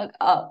the fuck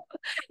up.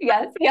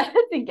 Yes, yes,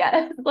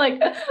 yes. Like,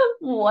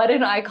 what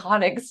an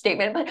iconic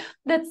statement. But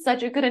that's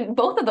such a good, and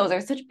both of those are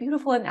such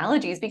beautiful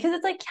analogies because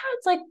it's like, yeah,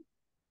 it's like,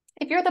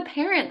 if you're the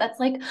parent that's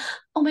like,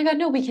 oh my God,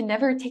 no, we can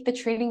never take the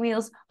training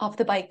wheels off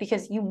the bike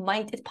because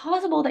it's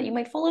possible that you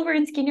might fall over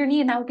and skin your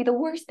knee and that would be the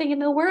worst thing in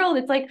the world.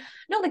 It's like,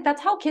 no, like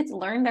that's how kids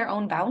learn their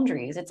own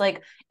boundaries. It's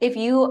like, if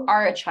you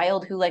are a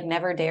child who like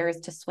never dares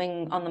to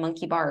swing on the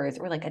monkey bars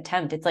or like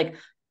attempt, it's like,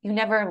 you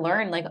never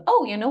learn like,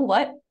 oh, you know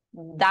what,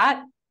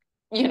 that,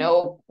 you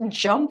know,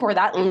 jump or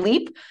that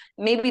leap,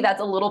 maybe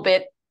that's a little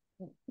bit,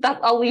 that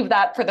I'll leave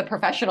that for the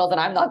professionals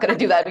and I'm not going to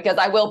do that because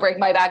I will break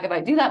my back if I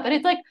do that. But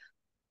it's like,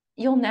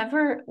 you'll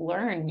never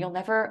learn, you'll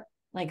never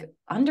like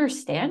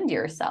understand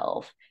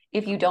yourself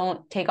if you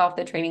don't take off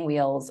the training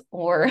wheels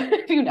or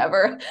if you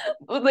never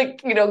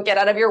like, you know, get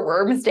out of your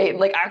worm state and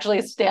like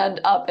actually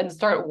stand up and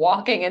start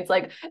walking. It's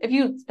like, if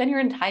you spend your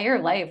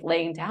entire life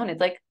laying down,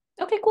 it's like,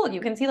 okay, cool. You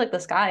can see like the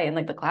sky and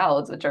like the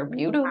clouds, which are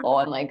beautiful.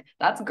 And like,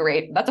 that's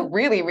great. That's a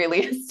really,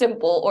 really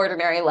simple,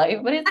 ordinary life.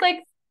 But it's like,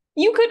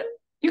 you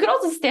could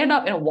also stand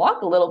up and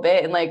walk a little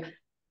bit and like,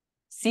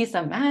 see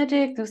some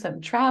magic, do some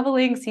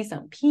traveling, see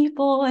some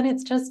people. And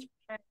it's just,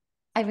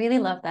 I really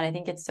love that. I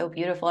think it's so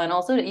beautiful. And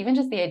also even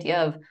just the idea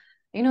of,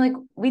 you know, like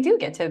we do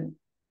get to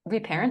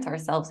reparent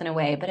ourselves in a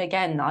way, but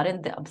again, not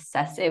in the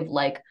obsessive,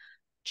 like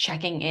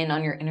checking in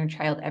on your inner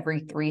child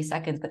every 3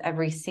 seconds, but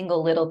every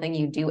single little thing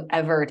you do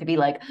ever to be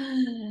like,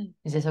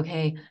 is this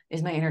okay?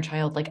 Is my inner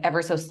child like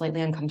ever so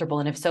slightly uncomfortable?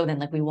 And if so, then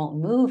like we won't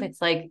move.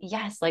 It's like,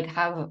 yes, like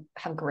have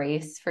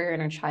grace for your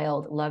inner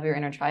child, love your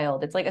inner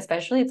child. It's like,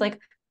 especially it's like,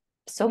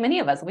 so many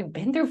of us, we've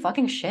been through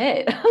fucking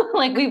shit.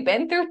 Like we've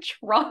been through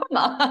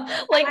trauma.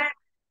 Like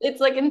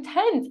it's like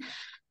intense.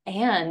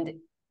 And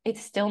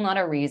it's still not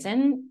a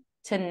reason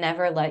to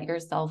never let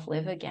yourself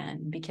live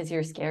again because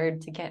you're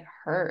scared to get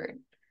hurt.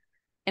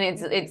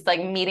 And it's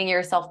like meeting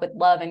yourself with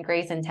love and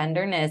grace and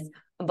tenderness,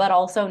 but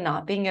also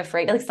not being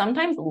afraid. Like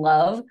sometimes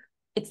love,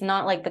 it's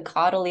not like the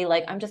coddly,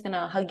 like I'm just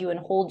gonna hug you and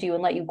hold you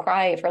and let you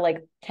cry for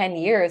like 10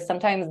 years.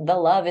 Sometimes the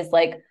love is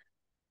like,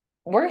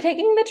 we're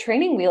taking the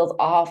training wheels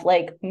off,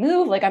 like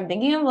move. Like I'm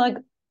thinking of like,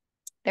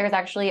 there's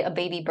actually a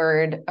baby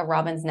bird, a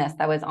robin's nest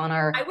that was on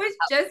our. I was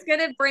just going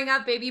to bring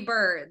up baby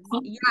birds.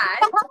 Yes.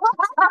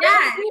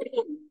 Yes.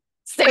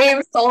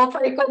 Same soul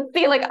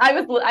frequency. Like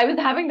I was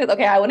having this,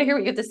 okay, I want to hear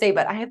what you have to say,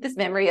 but I have this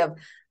memory of,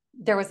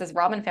 there was this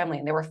robin family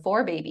and there were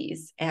 4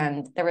 babies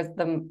and there was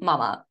the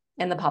mama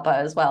and the papa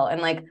as well.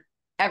 And like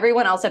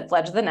everyone else had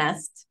fledged the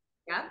nest.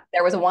 Yeah.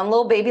 There was one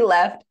little baby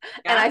left.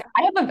 Yeah. And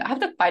I have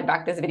to find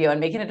back this video and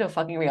make it into a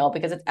fucking reel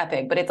because it's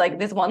epic. But it's like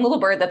this one little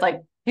bird that's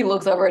like, he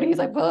looks over and he's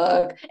like,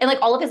 fuck. And like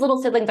all of his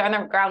little siblings are on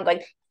the ground,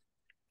 like,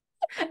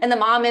 and the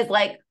mom is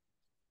like,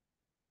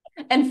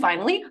 and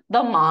finally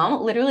the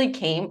mom literally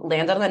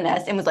landed on the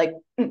nest and was like,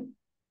 yes.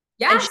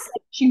 And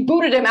she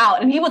booted him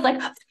out. And he was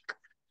like,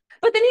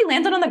 But then he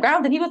landed on the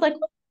ground and he was like,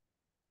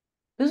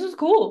 this is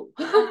cool.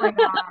 Oh my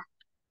God.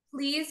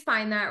 Please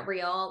find that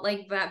reel,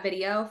 like that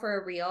video for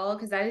a reel,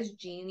 because that is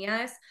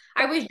genius.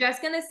 I was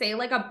just gonna say,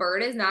 like, a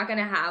bird is not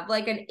gonna have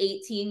like an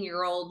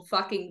 18-year-old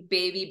fucking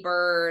baby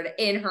bird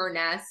in her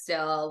nest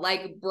still.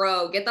 Like,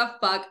 bro, get the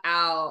fuck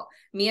out.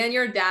 Me and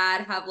your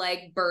dad have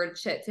like bird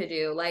shit to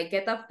do. Like,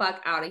 get the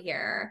fuck out of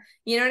here.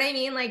 You know what I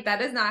mean? Like,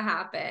 that does not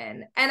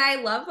happen. And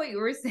I love what you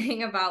were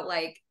saying about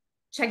like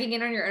checking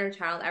in on your inner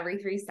child every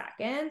 3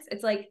 seconds.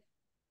 It's like,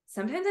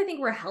 sometimes I think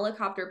we're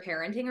helicopter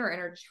parenting our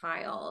inner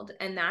child,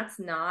 and that's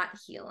not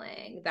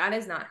healing. That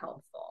is not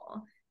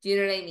helpful. Do you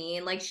know what I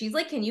mean? Like, she's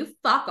like, can you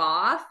fuck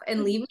off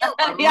and leave me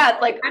alone? Yeah,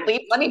 it's like,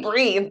 let me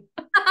breathe.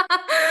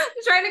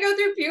 Trying to go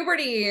through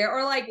puberty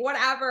or like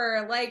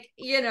whatever. Like,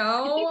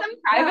 Some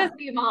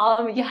privacy,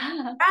 mom.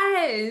 Yeah.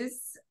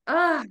 Yes.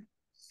 Ugh.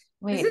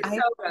 This Wait, is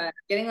so good.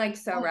 Getting like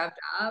so revved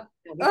up.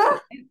 I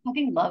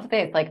fucking love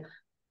this. Like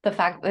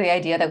the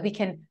idea that we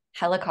can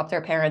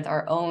helicopter parent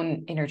our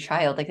own inner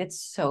child. Like it's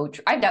so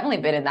true. I've definitely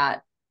been in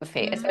that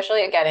phase,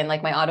 especially again in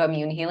like my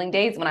autoimmune healing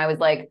days when I was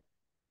like,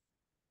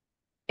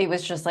 it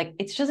was just like,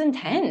 it's just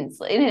intense.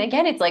 And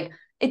again, it's like,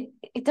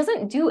 it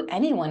doesn't do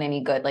anyone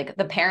any good. Like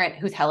the parent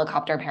who's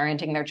helicopter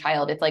parenting their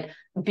child, it's like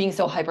being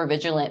so hyper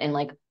vigilant and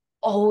like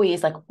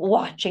always like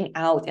watching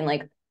out and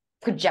like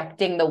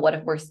projecting the what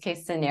if worst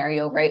case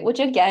scenario, right? Which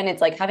again,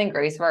 it's like having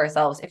grace for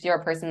ourselves. If you're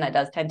a person that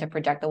does tend to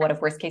project the what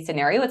if worst case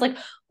scenario, it's like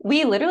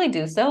we literally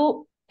do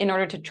so in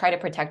order to try to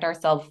protect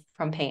ourselves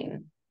from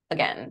pain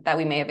again that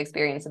we may have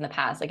experienced in the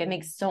past. Like it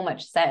makes so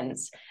much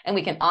sense. And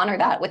we can honor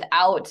that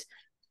without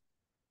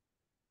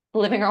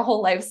living our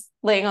whole lives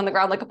laying on the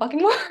ground like a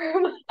fucking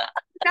worm.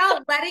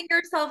 Without letting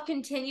yourself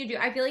continue to,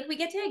 I feel like we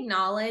get to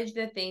acknowledge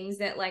the things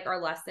that like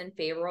are less than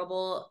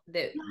favorable,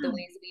 the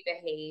ways we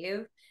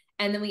behave.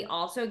 And then we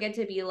also get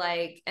to be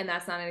like, and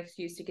that's not an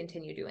excuse to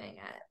continue doing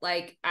it.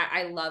 Like,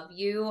 I love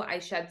you. I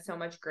shed so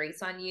much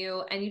grace on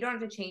you, and you don't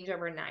have to change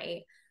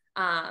overnight.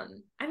 I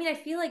mean, I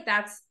feel like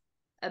that's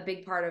a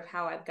big part of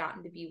how I've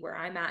gotten to be where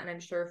I'm at. And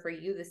I'm sure for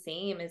you, the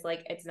same is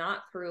like, it's not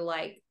through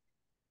like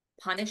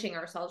punishing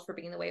ourselves for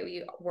being the way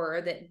we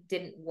were that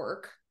didn't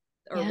work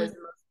or was the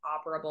most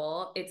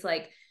operable. It's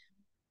like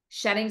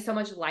shedding so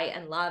much light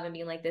and love and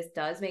being like, this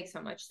does make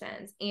so much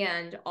sense.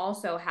 And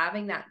also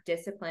having that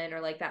discipline or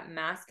like that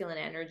masculine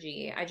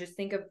energy. I just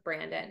think of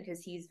Brandon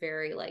because he's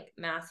very like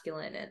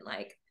masculine and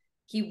like,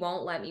 he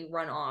won't let me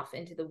run off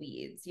into the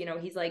weeds. You know,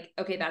 he's like,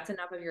 okay, that's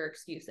enough of your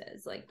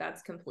excuses. Like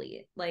that's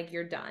complete. Like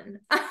you're done.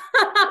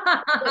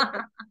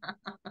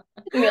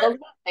 Meals the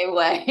same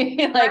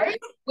way. Like Right?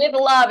 with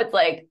love, it's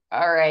like,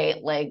 all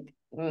right, like,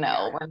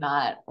 no,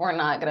 we're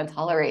not gonna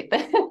tolerate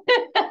this.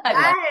 I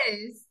love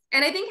Yes.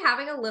 And I think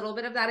having a little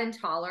bit of that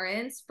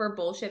intolerance for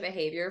bullshit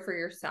behavior for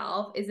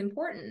yourself is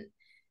important.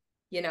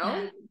 You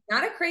know,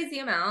 not a crazy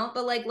amount,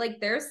 but like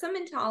there's some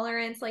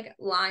intolerance, like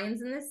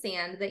lines in the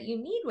sand that you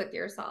need with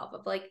yourself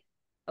of like,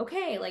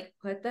 okay, like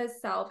put the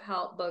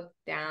self-help book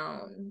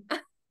down.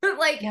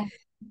 Like,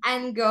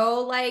 and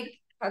go like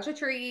touch a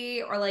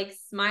tree or like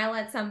smile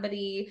at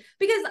somebody.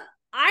 Because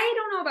I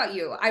don't know about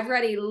you. I've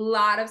read a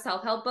lot of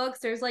self-help books.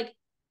 There's like,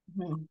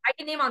 I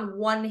can name on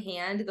one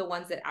hand the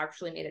ones that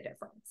actually made a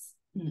difference.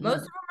 Most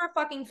of them are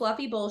fucking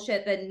fluffy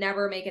bullshit that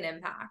never make an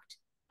impact.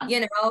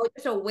 You know,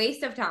 it's a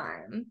waste of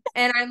time.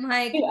 And I'm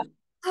like,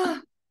 oh,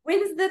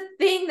 when's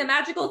the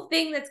magical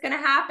thing that's going to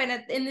happen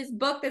in this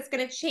book that's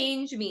going to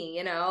change me,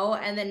 you know?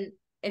 And then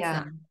it's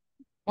not.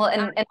 Well,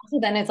 and also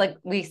then it's like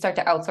we start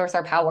to outsource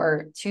our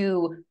power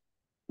to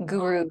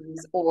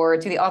gurus or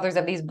to the authors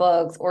of these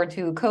books or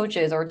to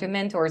coaches or to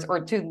mentors or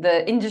to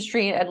the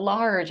industry at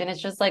large. And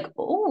it's just like,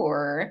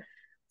 or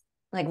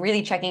like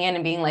really checking in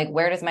and being like,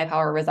 where does my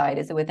power reside?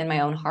 Is it within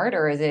my own heart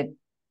or is it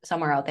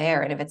somewhere out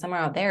there? And if it's somewhere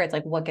out there, it's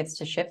like, what gets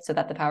to shift so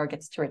that the power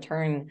gets to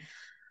return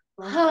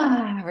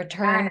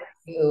to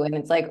you. And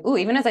it's like, ooh,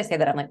 even as I say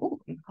that, I'm like, ooh,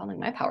 I'm calling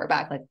my power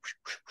back. Like,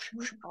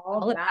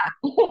 call it back.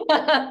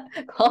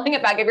 Calling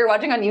it back. If you're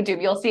watching on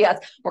YouTube, you'll see us.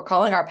 We're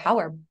calling our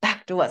power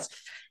back to us.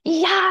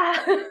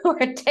 Yeah, we're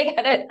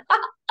taking it.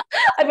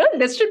 I feel like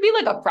this should be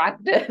like a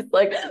practice,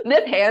 like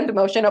this hand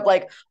motion of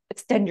like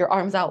extend your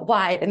arms out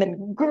wide and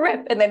then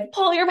grip and then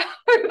pull your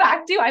power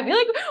back to you. I feel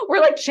like we're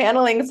like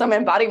channeling some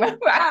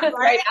embodiment practice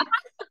right now.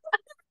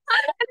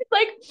 It's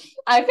like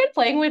I've been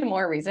playing with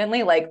more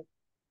recently, like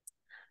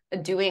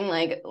doing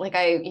like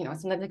I,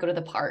 sometimes I go to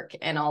the park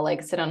and I'll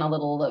like sit on a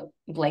little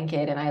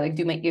blanket and I like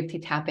do my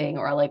EFT tapping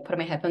or I'll like put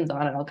my headphones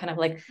on and I'll kind of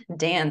like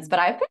dance. But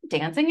I've been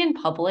dancing in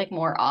public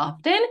more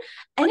often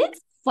and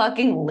it's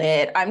fucking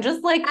lit. I'm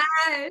just like,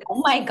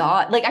 oh my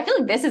God. Like I feel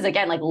like this is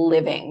again like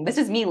living. This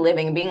is me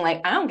living and being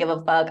like, I don't give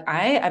a fuck.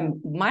 I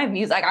am my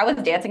music. Like I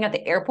was dancing at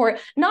the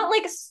airport, not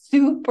like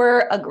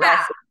super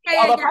aggressive.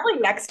 Although probably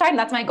next time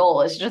that's my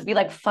goal is to just be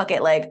like, fuck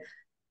it. Like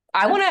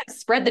I want to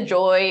spread the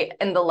joy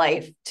and the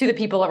life to the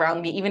people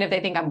around me, even if they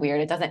think I'm weird.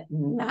 It doesn't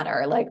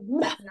matter. Like,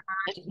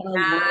 it doesn't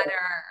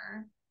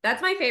matter.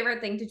 That's my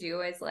favorite thing to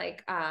do is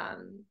like,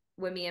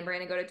 when me and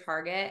Brandon go to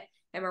Target,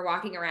 and we're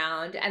walking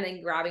around and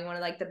then grabbing one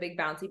of like the big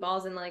bouncy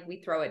balls and like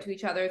we throw it to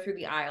each other through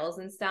the aisles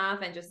and stuff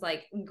and just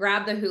like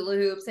grab the hula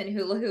hoops and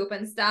hula hoop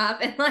and stuff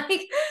and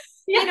like,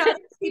 you know,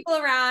 people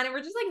around and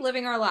we're just like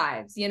living our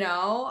lives, you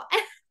know?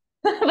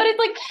 But it's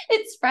like,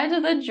 it spreads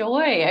the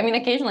joy. I mean,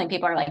 occasionally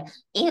people are like,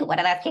 ew, what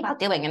are those people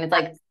doing? And it's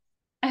like,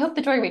 I hope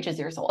the joy reaches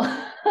your soul.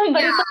 But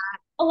it's like,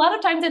 a lot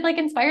of times it like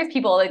inspires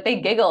people. Like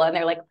they giggle and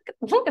they're like,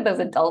 look at those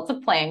adults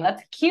playing.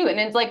 That's cute. And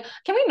it's like,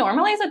 can we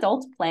normalize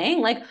adults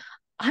playing? Like,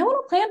 I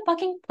want to play on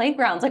fucking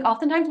playgrounds. Like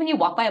oftentimes when you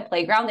walk by a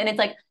playground and it's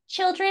like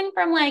children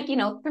from like,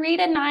 3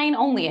 to 9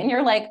 only. And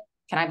you're like,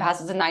 can I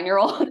pass as a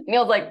 9-year-old? And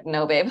Neil's like,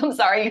 no, babe, I'm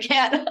sorry, you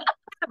can't.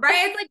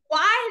 Right? It's like,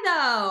 why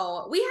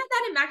though? We had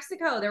that in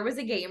Mexico. There was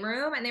a game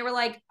room and they were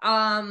like,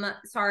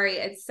 sorry,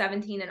 it's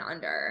 17 and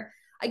under.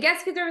 I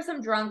guess because there were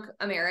some drunk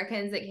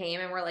Americans that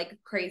came and were like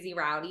crazy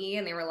rowdy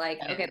and they were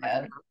like, okay,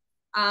 but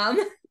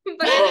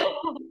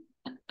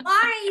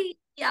why?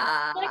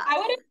 Yeah. Like I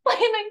want to play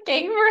in the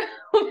game room.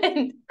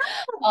 And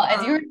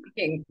as you were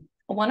speaking,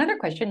 one other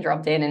question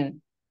dropped in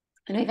and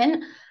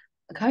even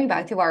coming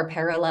back to our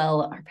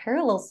parallel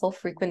soul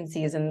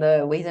frequencies and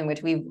the ways in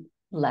which we've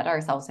led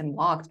ourselves and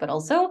walked, but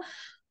also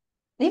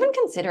even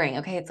considering,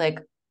 okay, it's like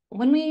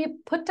when we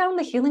put down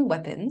the healing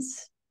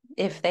weapons,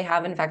 if they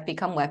have in fact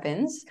become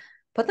weapons,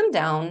 put them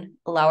down,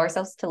 allow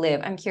ourselves to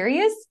live. I'm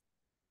curious,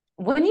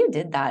 when you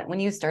did that, when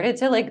you started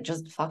to like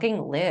just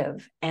fucking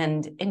live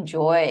and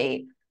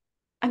enjoy,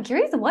 I'm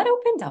curious what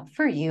opened up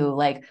for you.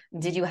 Like,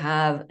 did you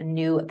have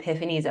new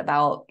epiphanies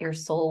about your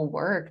soul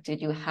work? Did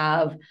you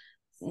have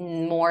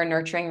more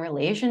nurturing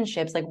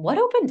relationships? Like, what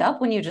opened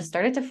up when you just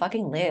started to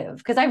fucking live?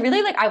 Because I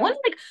really I want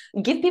to like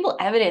give people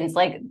evidence,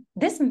 like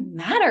this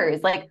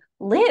matters. Like,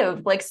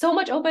 live. Like, so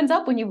much opens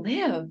up when you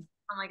live.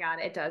 Oh my God,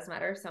 it does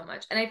matter so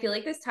much. And I feel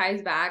like this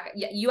ties back.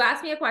 You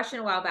asked me a question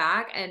a while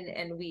back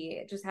and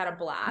we just had a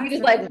blast. You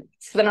just like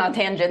spin on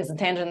tangents and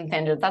tangents and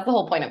tangents. That's the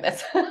whole point of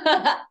this.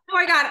 Oh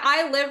my God,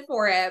 I live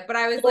for it. But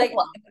I was like,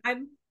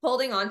 I'm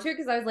holding on to it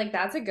because I was like,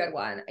 that's a good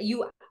one.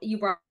 You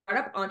brought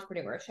up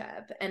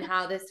entrepreneurship and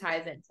how this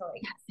ties into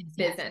like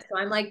business. So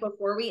I'm like,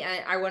 before we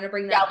end, I want to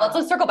bring that up.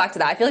 Let's circle back to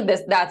that. I feel like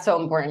that's so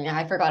important. Yeah,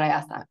 I forgot I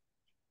asked that.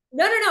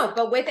 No.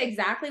 But with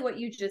exactly what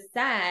you just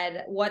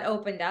said, what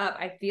opened up,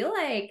 I feel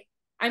like,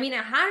 I mean,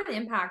 it had an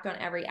impact on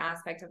every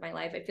aspect of my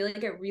life. I feel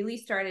like it really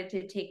started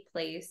to take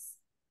place.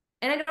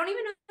 And I don't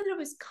even know that it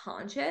was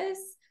conscious,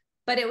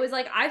 but it was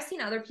like, I've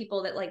seen other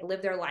people that like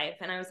live their life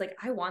and I was like,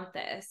 I want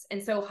this.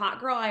 And so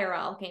Hot Girl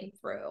IRL came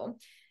through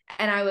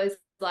and I was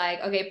like,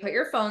 okay, put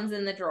your phones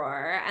in the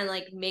drawer and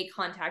like make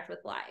contact with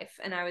life.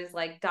 And I was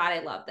like, God,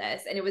 I love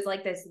this. And it was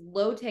like this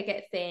low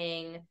ticket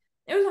thing.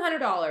 It was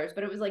 $100,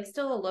 but it was like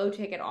still a low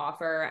ticket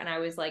offer. And I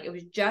was like, it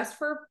was just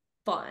for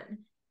fun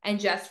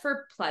and just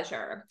for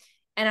pleasure.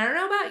 And I don't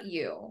know about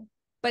you,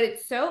 but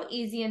it's so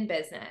easy in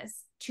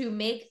business to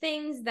make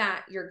things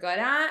that you're good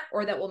at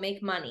or that will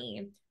make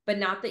money, but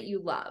not that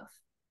you love,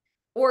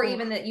 or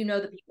even that you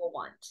know the people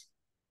want.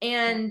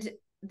 And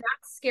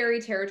that's scary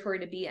territory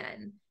to be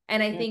in.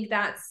 And I think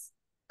that's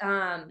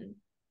a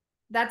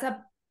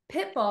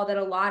pitfall that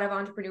a lot of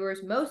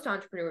entrepreneurs, most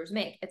entrepreneurs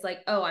make. It's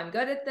like, oh, I'm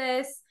good at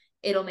this,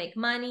 it'll make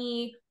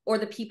money, or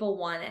the people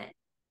want it.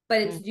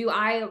 But it's, do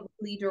I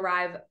really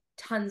derive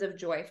tons of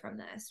joy from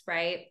this,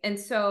 right? And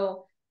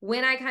so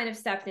when I kind of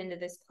stepped into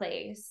this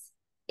place,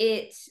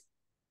 because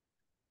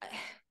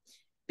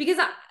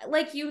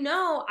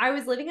I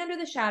was living under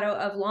the shadow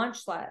of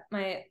Launch Slut,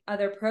 my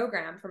other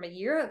program from a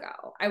year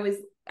ago. I was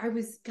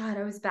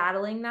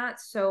battling that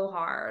so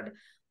hard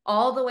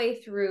all the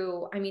way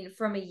through. I mean,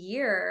 from a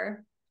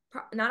year,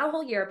 not a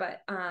whole year,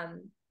 but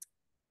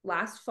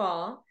last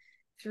fall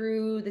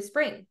through the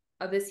spring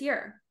of this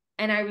year.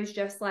 And I was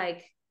just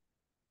like,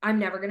 I'm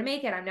never going to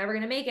make it. I'm never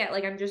going to make it.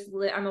 Like, I'm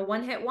a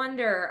one-hit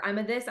wonder. I'm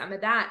a this, I'm a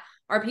that.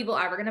 Are people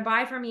ever going to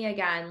buy from me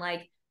again?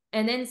 Like,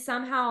 and then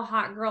somehow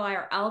Hot Girl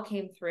IRL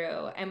came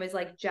through and was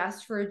like,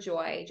 just for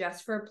joy,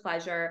 just for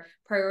pleasure,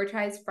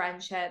 prioritize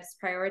friendships,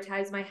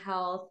 prioritize my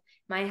health,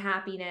 my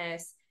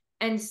happiness.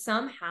 And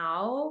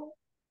somehow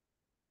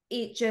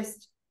it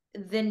just,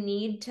 the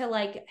need to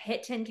like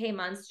hit 10K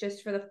months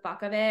just for the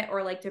fuck of it,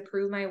 or like to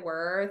prove my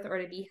worth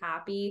or to be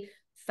happy,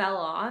 fell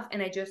off.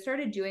 And I just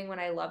started doing what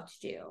I love to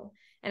do.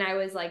 And I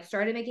was like,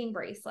 started making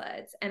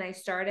bracelets and I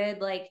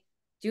started like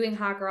doing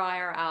Hot Girl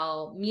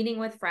IRL, meeting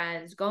with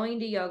friends, going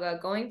to yoga,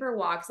 going for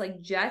walks,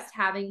 like just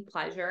having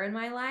pleasure in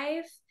my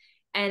life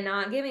and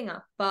not giving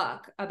a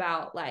fuck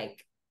about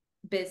like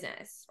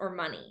business or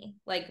money,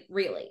 like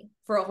really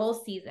for a whole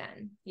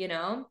season, you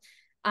know?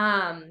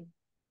 And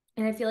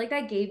I feel like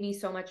that gave me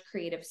so much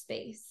creative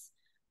space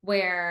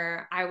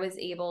where I was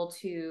able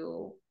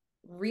to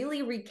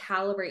really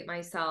recalibrate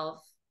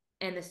myself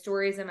and the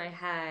stories in my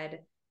head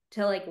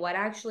to like what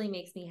actually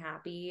makes me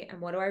happy and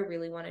what do I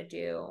really want to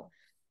do.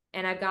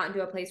 And I've gotten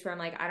to a place where I'm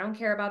like, I don't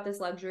care about this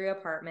luxury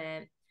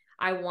apartment.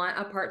 I want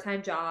a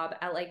part-time job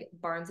at like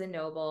Barnes and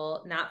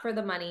Noble, not for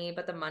the money,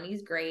 but the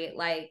money's great.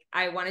 Like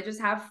I want to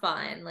just have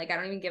fun. Like I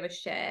don't even give a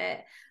shit.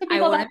 I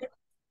want to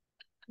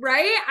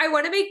right? I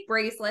want to make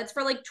bracelets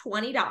for like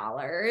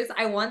 $20.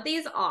 I want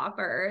these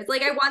offers.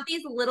 Like, I want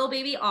these little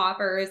baby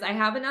offers. I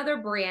have another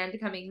brand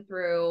coming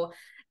through,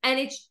 and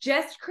it's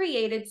just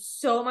created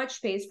so much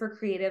space for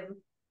creative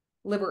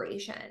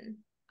liberation.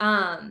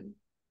 And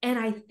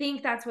I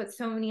think that's what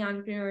so many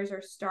entrepreneurs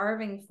are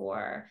starving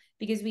for,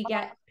 because we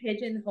get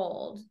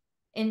pigeonholed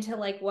into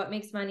like what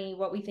makes money,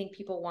 what we think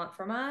people want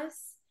from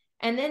us.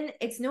 And then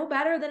it's no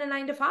better than a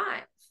 9 to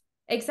 5,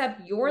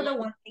 except you're the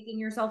one making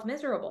yourself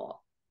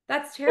miserable.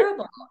 That's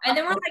terrible. And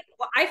then we're like,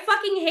 well, I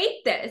fucking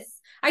hate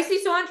this. I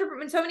see so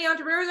many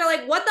entrepreneurs are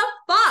like, what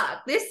the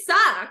fuck? This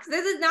sucks.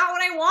 This is not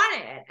what I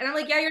wanted. And I'm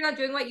like, yeah, you're not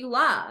doing what you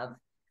love,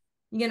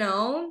 you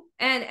know?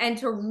 And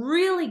to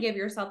really give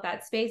yourself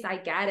that space, I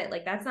get it.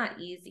 Like, that's not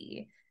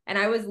easy. And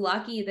I was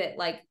lucky that,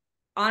 like,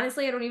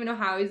 honestly, I don't even know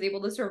how I was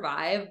able to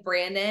survive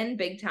Brandon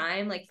big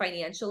time, like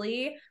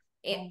financially.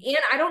 And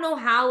I don't know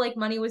how, like,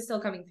 money was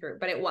still coming through,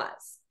 but it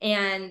was.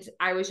 And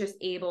I was just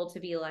able to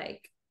be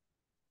like,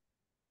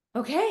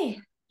 okay,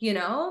 you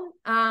know?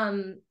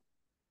 And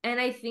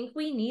I think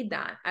we need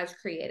that as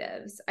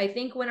creatives. I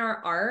think when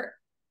our art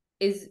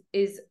is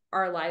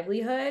our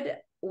livelihood,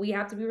 we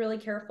have to be really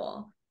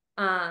careful.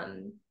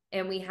 And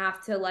we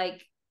have to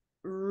like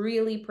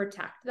really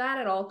protect that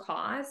at all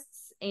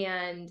costs.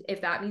 And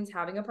if that means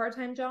having a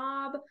part-time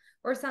job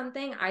or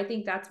something, I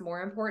think that's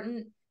more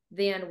important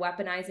than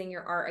weaponizing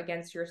your art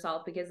against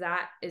yourself, because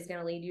that is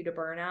going to lead you to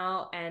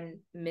burnout and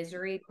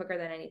misery quicker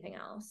than anything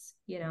else,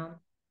 you know?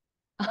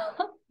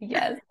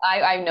 Yes,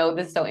 I know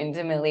this so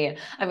intimately.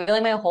 I feel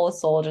like my whole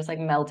soul just like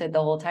melted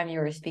the whole time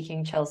you were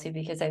speaking, Chelsea,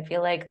 because I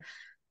feel like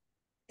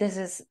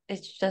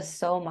it's just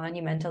so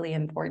monumentally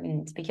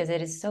important, because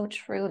it is so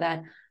true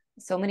that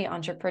so many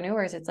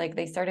entrepreneurs, it's like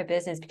they start a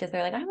business because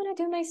they're like, I want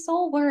to do my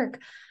soul work.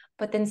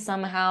 But then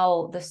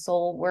somehow the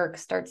soul work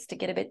starts to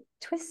get a bit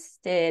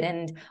twisted.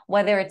 And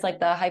whether it's like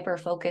the hyper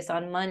focus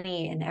on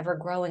money and ever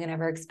growing and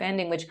ever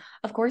expanding, which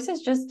of course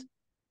is just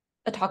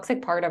a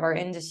toxic part of our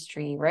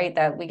industry, right?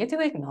 That we get to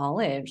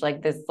acknowledge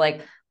like this,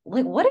 like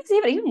what is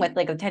even with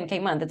like a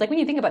 10K month? It's like when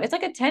you think about it, it's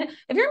like a 10,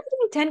 if you're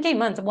making 10K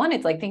months, one,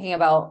 it's like thinking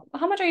about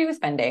how much are you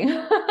spending?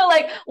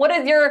 Like, what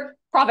is your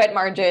profit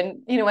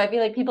margin? You know, I feel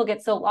like people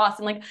get so lost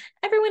and like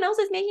everyone else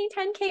is making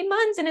 10K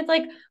months. And it's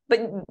like,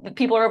 but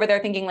people are over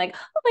there thinking like,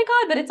 oh my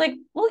God, but it's like,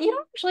 well, you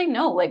don't actually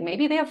know. Like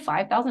maybe they have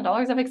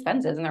 $5,000 of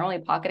expenses and they're only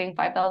pocketing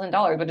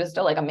 $5,000, which is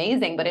still like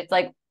amazing. But it's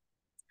like,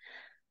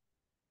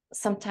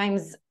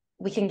 sometimes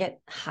we can get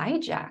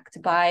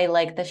hijacked by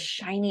like the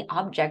shiny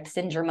object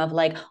syndrome of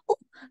like, oh,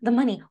 the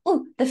money,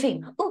 oh, the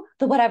fame, oh,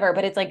 the whatever.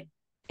 But it's like,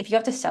 if you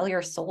have to sell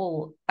your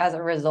soul as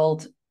a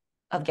result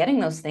of getting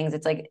those things,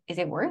 it's like, is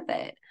it worth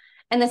it?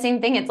 And the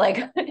same thing, it's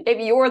like, if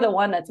you're the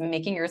one that's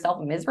making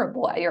yourself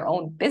miserable at your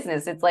own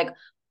business, it's like,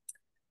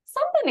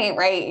 something ain't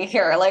right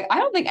here. Like, I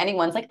don't think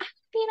anyone's like, I want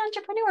to be an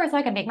entrepreneur so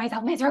I can make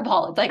myself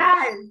miserable. It's like,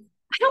 Yes.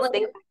 I don't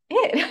think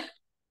that's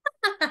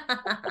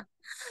it.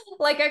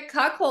 Like a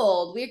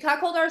cuckold. We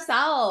cuckold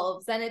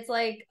ourselves, and it's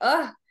like,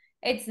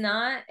 it's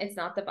not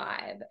the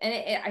vibe.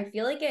 And I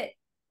feel like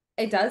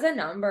it does a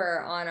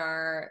number on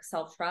our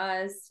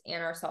self-trust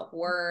and our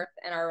self-worth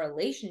and our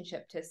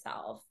relationship to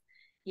self,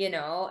 you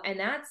know, and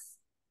that's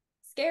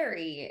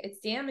scary. It's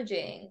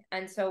damaging.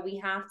 And so we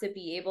have to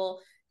be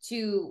able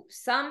to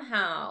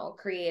somehow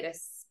create a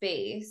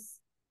space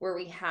where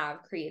we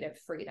have creative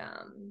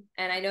freedom.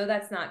 And I know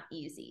that's not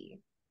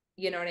easy.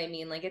 You know what I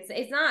mean? Like,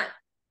 it's not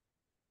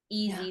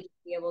easy to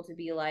be able to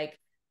be like,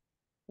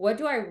 what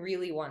do I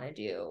really want to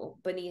do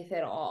beneath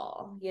it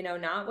all? You know,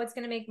 not what's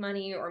going to make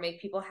money or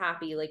make people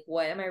happy. Like,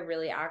 what am I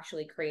really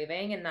actually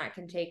craving? And that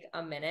can take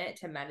a minute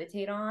to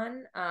meditate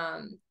on.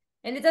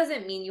 And it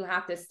doesn't mean you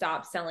have to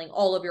stop selling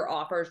all of your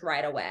offers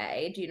right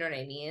away. Do you know what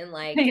I mean?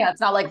 Like, Yeah, it's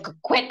not like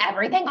quit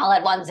everything all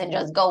at once and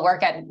just go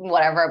work at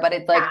whatever, but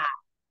it's like,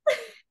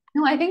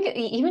 no, I think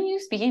even you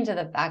speaking to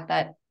the fact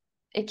that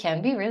it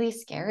can be really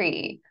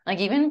scary. Like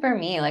even for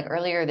me, like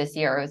earlier this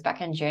year, it was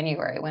back in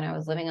January when I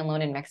was living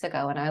alone in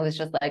Mexico, and I was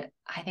just like,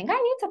 I think I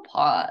need to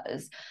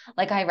pause.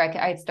 Like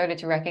I started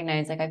to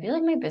recognize, like I feel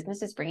like my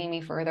business is bringing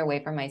me further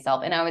away from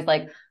myself, and I was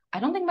like,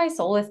 I don't think my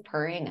soul is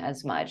purring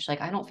as much.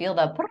 Like I don't feel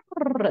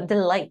the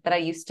delight that I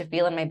used to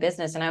feel in my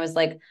business, and I was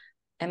like,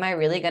 am I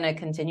really going to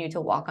continue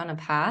to walk on a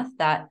path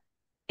that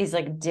is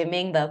like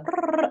dimming the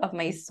of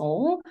my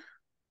soul?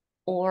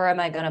 Or am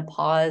I going to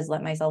pause,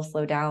 let myself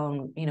slow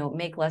down, you know,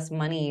 make less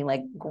money,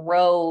 like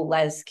grow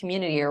less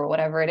community or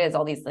whatever it is,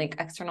 all these like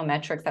external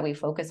metrics that we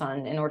focus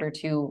on in order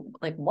to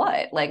like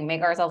what, like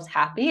make ourselves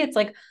happy. It's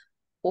like,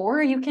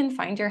 or you can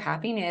find your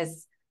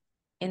happiness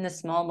in the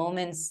small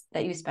moments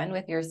that you spend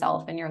with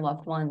yourself and your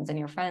loved ones and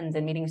your friends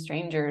and meeting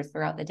strangers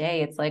throughout the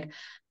day. It's like,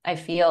 I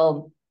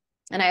feel,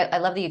 and I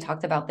love that you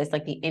talked about this,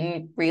 like the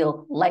in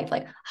real life,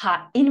 like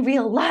hot in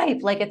real life.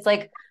 Like, it's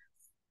like,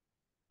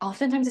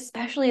 oftentimes,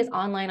 especially as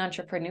online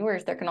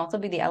entrepreneurs, there can also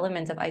be the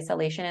elements of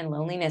isolation and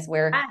loneliness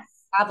where yes.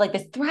 you have like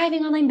this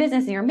thriving online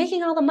business and you're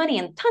making all the money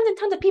and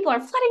tons of people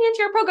are flooding into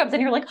your programs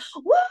and you're like,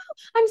 whoa,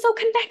 I'm so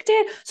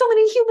connected. So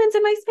many humans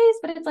in my space.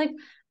 But it's like,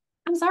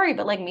 I'm sorry,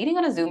 but like meeting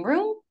on a Zoom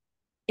room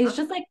is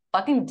just like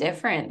fucking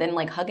different than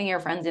like hugging your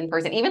friends in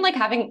person. Even like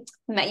having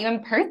met you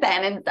in person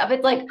and stuff.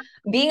 It's like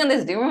being in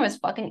this Zoom room is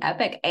fucking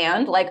epic.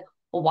 And like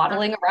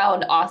waddling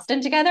around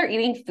Austin together,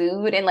 eating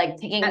food and like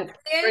taking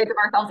pictures of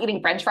ourselves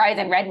eating French fries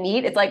and red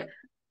meat. It's like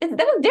that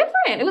was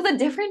different. It was a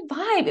different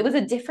vibe. It was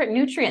a different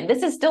nutrient.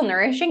 This is still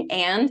nourishing,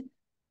 and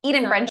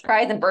eating French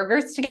fries and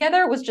burgers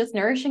together was just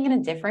nourishing in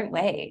a different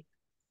way.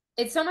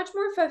 It's so much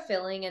more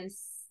fulfilling and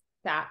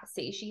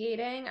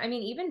satiating. I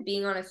mean, even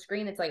being on a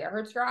screen, it's like it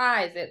hurts your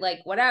eyes. It like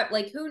whatever,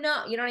 like who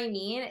knows? You know what I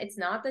mean? It's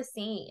not the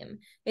same.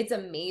 It's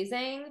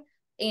amazing.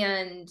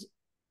 And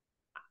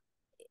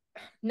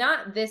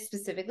not this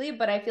specifically,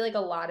 but I feel like a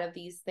lot of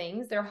these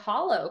things, they're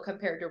hollow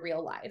compared to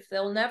real life.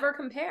 They'll never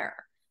compare.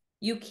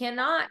 You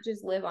cannot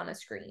just live on a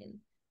screen,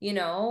 you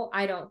know,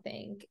 I don't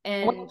think.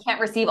 And you can't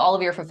receive all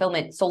of your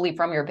fulfillment solely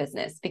from your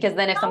business, because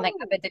then if something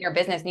happens in your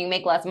business and you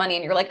make less money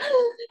and you're like,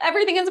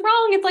 everything is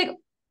wrong, it's like,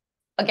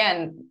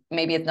 again,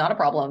 maybe it's not a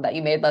problem that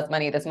you made less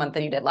money this month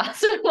than you did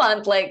last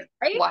month. Like,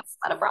 right? Why is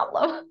that a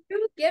problem?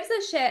 Who gives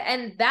a shit?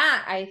 And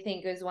that, I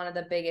think, is one of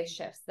the biggest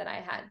shifts that I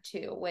had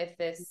too with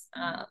this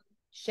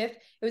shift.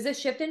 It was a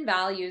shift in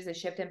values, a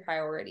shift in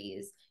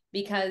priorities,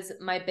 because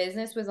my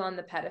business was on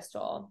the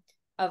pedestal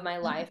of my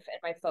life and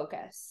my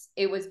focus.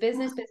 It was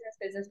business,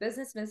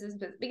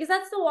 because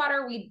that's the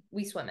water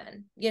we swim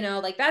in, you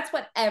know, like that's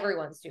what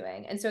everyone's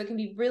doing. And so it can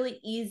be really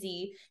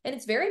easy, and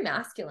it's very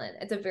masculine.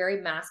 It's a very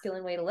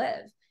masculine way to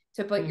live,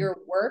 to put your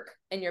work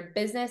and your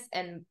business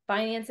and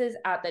finances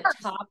at the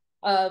top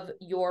of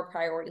your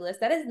priority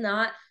list. That is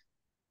not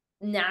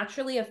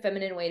naturally a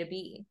feminine way to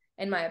be,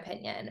 in my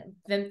opinion.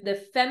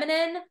 The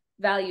feminine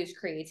values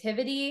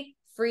creativity,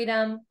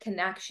 freedom,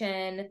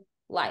 connection,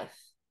 life.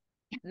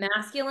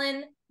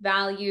 Masculine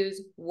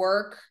values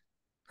work,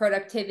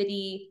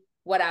 productivity,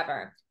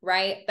 whatever,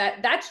 right?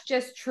 That's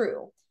just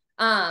true.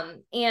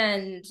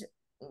 And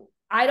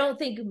I don't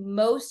think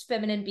most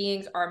feminine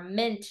beings are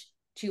meant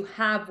to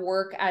have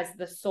work as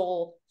the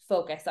sole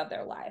focus of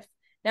their life.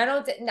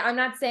 Now, I'm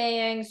not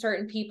saying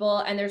certain people,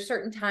 and there's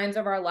certain times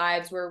of our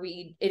lives where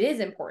it is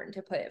important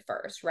to put it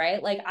first,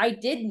 right? Like I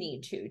did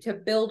need to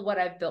build what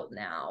I've built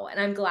now, and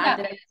I'm glad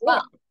that I did.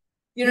 Well,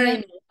 you know what I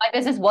mean? My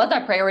business was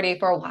a priority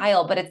for a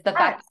while, but it's the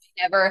fact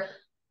that I never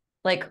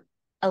like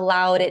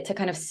allowed it to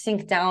kind of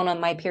sink down on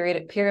my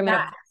pyramid of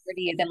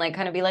priorities and like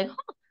kind of be like,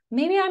 huh,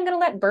 maybe I'm going to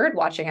let bird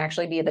watching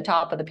actually be at the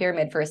top of the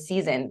pyramid for a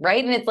season.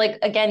 Right. And it's like,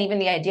 again, even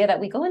the idea that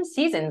we go in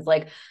seasons,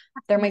 like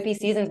there might be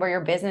seasons where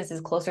your business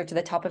is closer to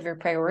the top of your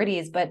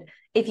priorities. But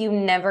if you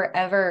never,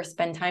 ever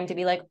spend time to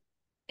be like,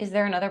 is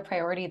there another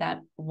priority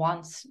that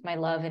wants my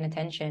love and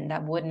attention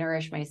that would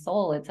nourish my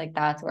soul? It's like,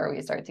 that's where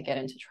we start to get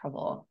into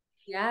trouble.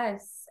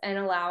 Yes. And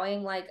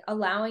allowing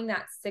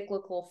that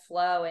cyclical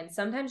flow. And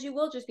sometimes you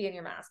will just be in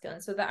your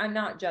masculine. So that I'm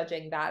not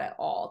judging that at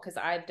all, because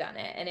I've done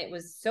it and it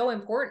was so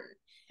important.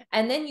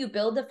 And then you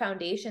build the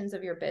foundations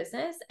of your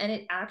business, and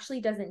it actually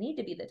doesn't need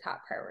to be the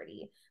top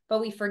priority. But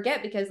we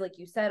forget, because like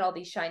you said, all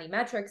these shiny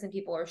metrics and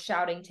people are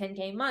shouting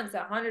 10K months,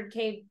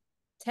 100K,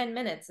 10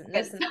 minutes and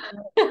this and that.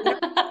 You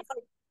know,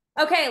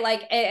 okay,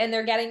 like, and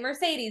they're getting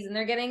Mercedes and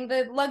they're getting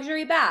the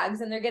luxury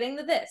bags and they're getting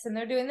the this and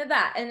they're doing the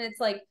that. And it's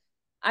like,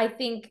 I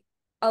think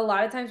a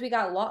lot of times we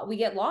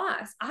get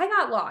lost. I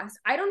got lost.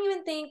 I don't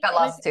even think got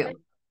lost too.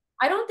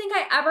 I don't think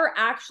I ever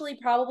actually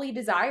probably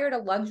desired a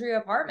luxury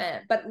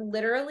apartment, but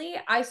literally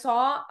I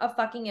saw a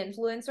fucking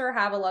influencer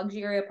have a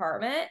luxury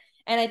apartment,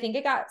 and I think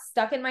it got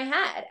stuck in my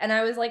head, and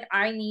I was like,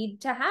 I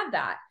need to have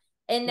that.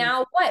 And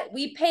now what?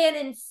 We pay an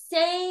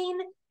insane,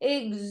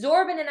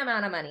 exorbitant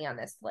amount of money on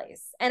this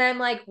place. And I'm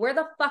like, where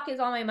the fuck is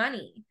all my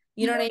money?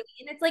 You know what I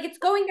mean? It's like, it's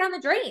going down the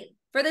drain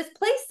for this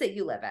place that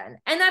you live in.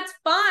 And that's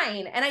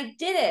fine. And I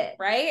did it,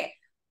 right?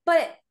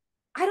 But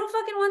I don't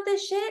fucking want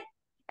this shit.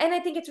 And I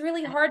think it's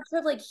really hard to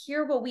like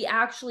hear what we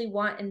actually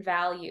want and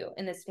value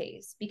in this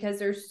space, because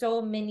there's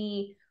so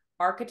many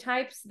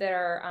archetypes that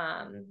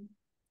are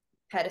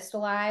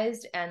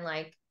pedestalized and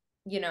like,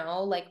 you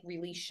know, like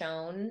really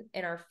shown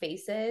in our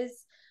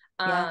faces.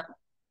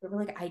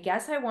 We're like, I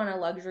guess I want a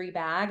luxury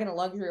bag and a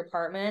luxury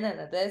apartment and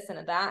a this and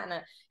a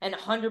that and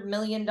 $100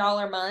 million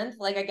month.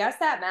 Like, I guess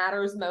that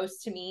matters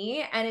most to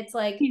me. And it's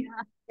like,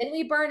 then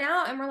we burn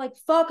out and we're like,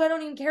 fuck, I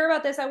don't even care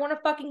about this. I want a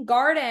fucking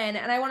garden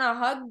and I want to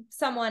hug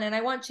someone and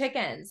I want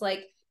chickens. Like,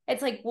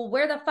 it's like, well,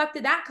 where the fuck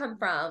did that come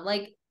from?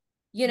 Like,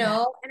 you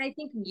know, and I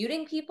think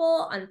muting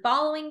people,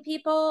 unfollowing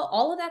people,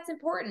 all of that's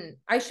important.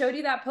 I showed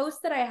you that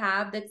post that I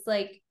have that's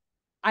like,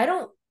 I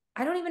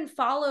don't even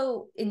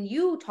follow, and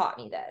you taught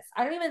me this.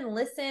 I don't even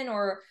listen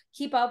or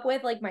keep up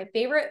with like my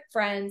favorite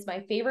friends, my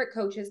favorite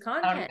coaches'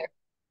 content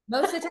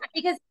most of the time,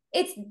 because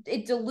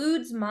it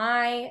dilutes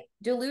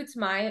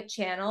my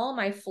channel,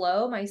 my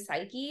flow, my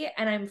psyche,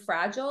 and I'm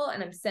fragile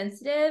and I'm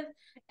sensitive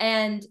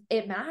and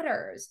it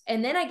matters.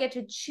 And then I get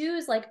to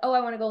choose like, oh,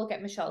 I want to go look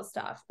at Michelle's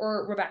stuff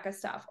or Rebecca's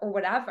stuff or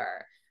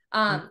whatever.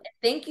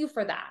 Thank you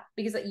for that,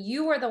 because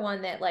you were the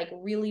one that like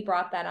really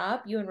brought that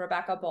up, you and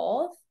Rebecca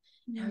both.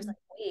 And I was like,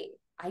 wait,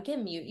 I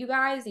can mute you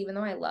guys even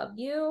though I love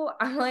you.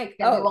 I'm like,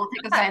 oh, we won't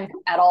take offense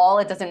at all.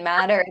 It doesn't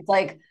matter. It's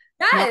like,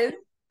 yes.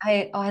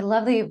 I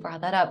love that you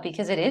brought that up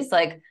because it is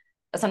like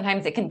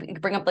sometimes it can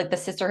bring up like the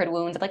sisterhood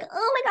wounds of like,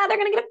 oh my God, they're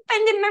gonna get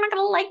offended and they're not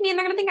gonna like me and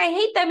they're gonna think I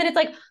hate them. And it's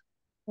like,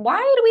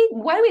 why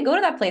do we go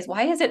to that place?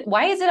 Why is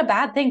it a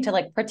bad thing to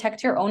like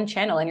protect your own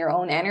channel and your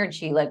own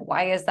energy? Like,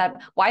 why is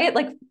that? Why it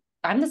like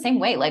I'm the same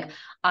way. Like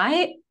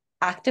I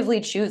actively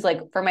choose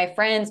like for my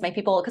friends, my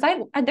people,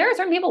 because there are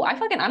certain people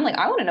I'm like,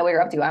 I want to know what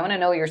you're up to. I want to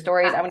know your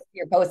stories. I want to see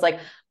your posts. Like,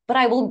 but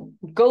I will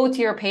go to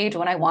your page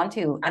when I want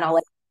to, and I'll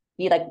like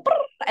be like,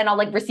 and I'll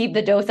like receive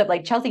the dose of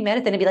like Chelsea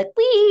medicine and be like,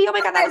 wee, oh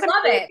my God, that I was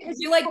love amazing. it because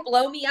you like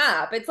blow me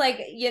up. It's like,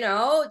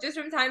 just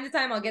from time to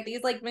time, I'll get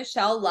these like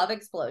Michelle love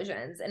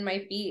explosions in my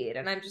feed.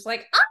 And I'm just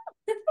like, ah!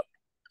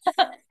 It's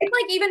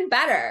like even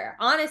better,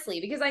 honestly,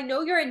 because I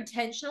know you're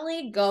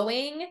intentionally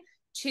going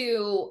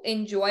to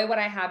enjoy what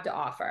I have to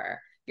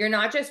offer. You're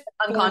not just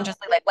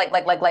Unconsciously like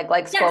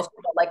yes, scroll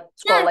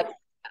yes, like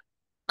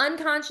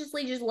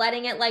unconsciously just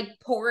letting it like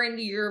pour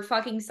into your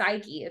fucking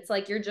psyche. It's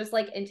like you're just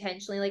like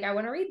intentionally like, I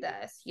want to read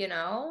this,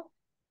 Yeah,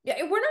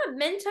 we're not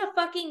meant to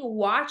fucking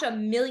watch a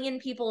million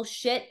people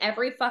shit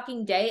every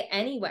fucking day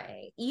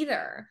anyway,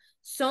 either.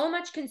 So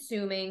much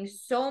consuming,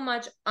 so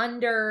much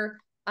under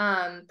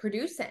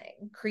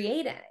producing,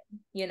 creating,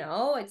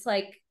 it's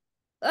like,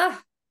 ugh.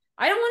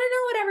 I don't want to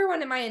know what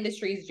everyone in my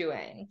industry is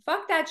doing.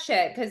 Fuck that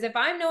shit. Because if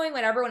I'm knowing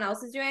what everyone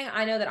else is doing,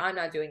 I know that I'm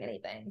not doing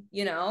anything,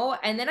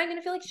 and then I'm going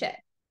to feel like shit.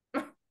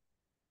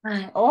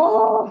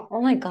 oh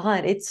my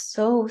God. It's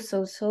so,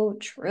 so, so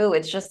true.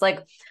 It's just like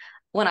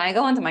when I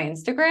go onto my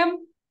Instagram,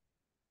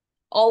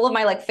 all of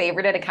my like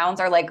favorited accounts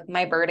are like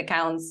my bird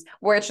accounts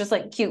where it's just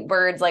like cute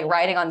birds like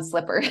riding on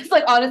slippers.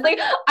 Like honestly,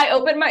 I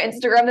opened my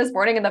Instagram this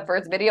morning and the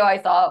first video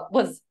I saw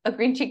was a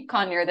green cheek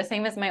conure, the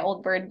same as my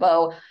old bird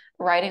Bo,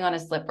 riding on a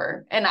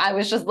slipper. And I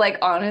was just like,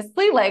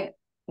 honestly, like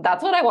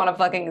that's what I want to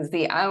fucking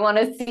see. I want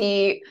to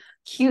see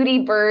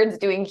cutie birds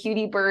doing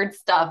cutie bird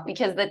stuff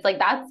because it's like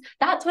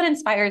that's what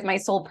inspires my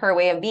soul per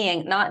way of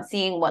being, not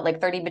seeing what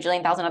like 30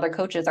 bajillion thousand other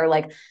coaches are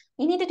like,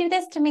 you need to do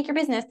this to make your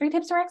business, 3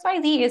 tips for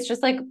XYZ. It's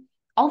just like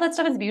all that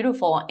stuff is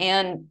beautiful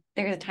and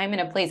there's a time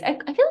and a place. I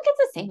feel like it's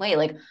the same way.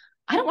 Like,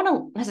 I don't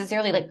want to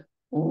necessarily like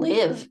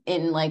live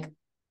in like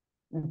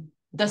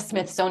the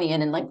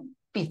Smithsonian and like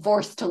be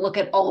forced to look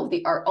at all of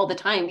the art all the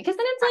time because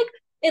then it's like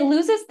it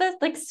loses the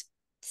like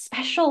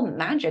special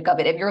magic of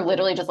it. If you're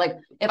literally just like,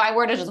 if I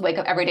were to just wake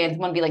up every day and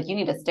someone be like, you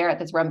need to stare at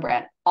this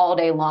Rembrandt all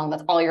day long,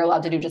 that's all you're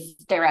allowed to do,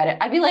 just stare at it.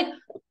 I'd be like,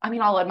 I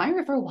mean, I'll admire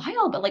it for a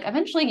while, but like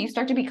eventually you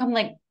start to become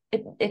like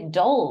it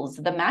dulls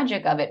the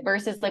magic of it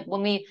versus like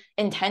when we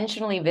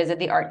intentionally visit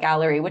the art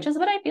gallery, which is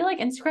what I feel like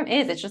Instagram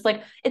is. It's just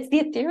like it's the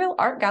ethereal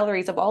art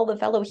galleries of all the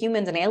fellow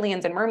humans and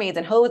aliens and mermaids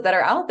and hoes that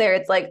are out there.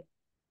 It's like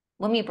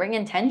when we bring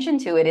intention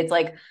to it, it's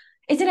like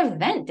it's an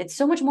event. It's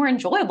so much more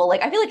enjoyable.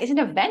 Like I feel like it's an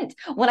event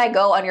when I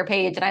go on your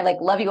page and I like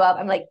love you up.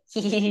 I'm like,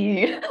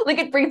 like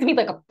it brings me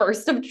like a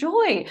burst of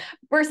joy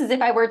versus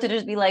if I were to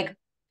just be like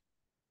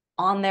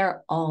on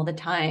there all the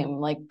time,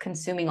 like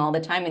consuming all the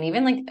time. And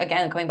even like,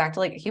 again, going back to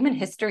like human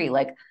history,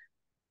 like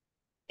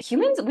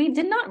humans, we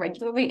did not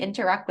regularly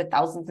interact with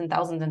thousands and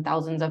thousands and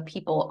thousands of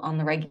people on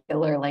the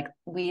regular. Like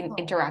we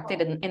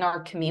interacted in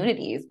our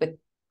communities with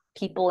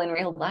people in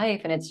real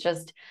life. And it's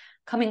just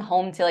coming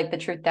home to like the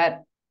truth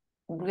that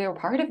we're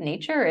part of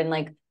nature. And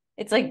like,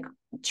 it's like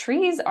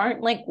trees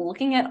aren't like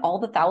looking at all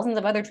the thousands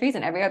of other trees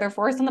and every other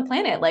forest on the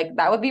planet. Like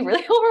that would be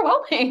really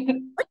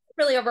overwhelming.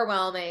 Really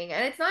overwhelming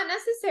and it's not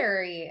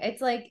necessary. It's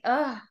like,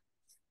 I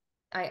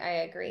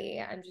agree.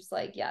 I'm just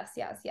like, yes,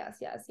 yes, yes,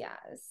 yes, yes.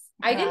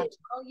 Yeah. I didn't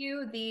tell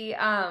you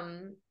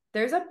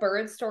there's a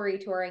bird story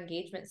to our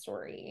engagement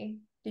story.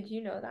 Did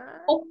you know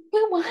that? Oh,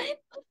 what?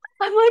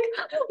 I'm like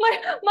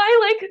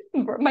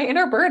my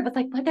inner bird was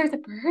like, but there's a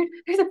bird.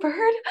 There's a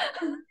bird.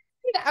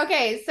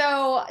 Okay,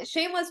 so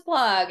shameless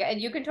plug,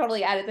 and you can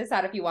totally edit this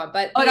out if you want.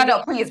 But oh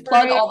no, please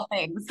plug all the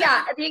things.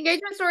 Yeah, the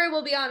engagement story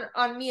will be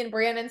on me and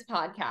Brandon's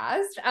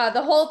podcast,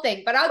 the whole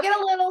thing. But I'll get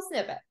a little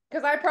snippet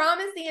because I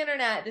promise the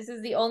internet this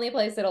is the only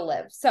place it'll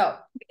live. So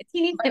a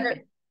teeny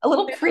snippet, a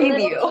little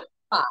preview.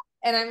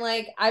 And I'm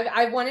like,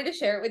 I wanted to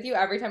share it with you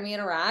every time we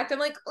interact. I'm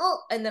like, oh,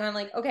 and then I'm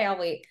like, okay, I'll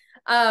wait.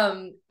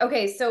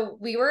 Okay, so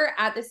we were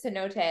at the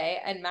cenote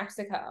in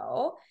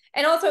Mexico.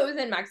 And also it was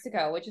in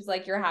Mexico, which is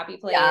like your happy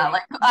place. Yeah,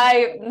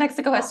 like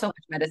Mexico has so much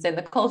medicine,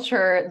 the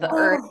culture, the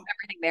earth,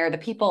 everything there, the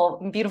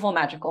people, beautiful,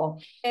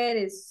 magical. It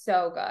is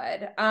so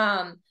good.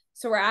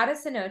 So we're at a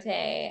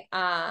cenote,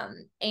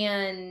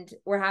 and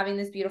we're having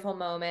this beautiful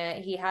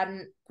moment. He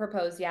hadn't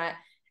proposed yet.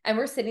 And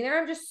we're sitting there.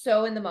 I'm just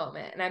so in the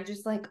moment. And I'm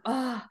just like,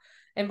 oh,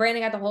 and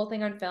Brandon got the whole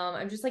thing on film.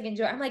 I'm just like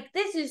enjoying. I'm like,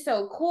 this is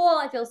so cool.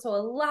 I feel so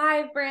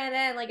alive,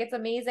 Brandon. Like it's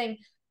amazing.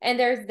 And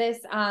there's this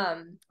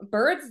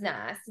bird's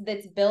nest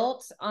that's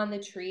built on the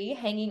tree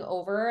hanging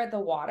over the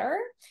water.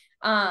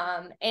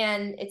 And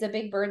it's a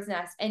big bird's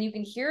nest. And you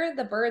can hear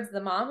the birds.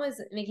 The mom was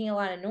making a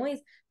lot of noise.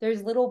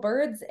 There's little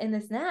birds in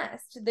this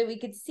nest that we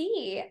could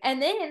see.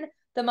 And then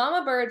the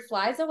mama bird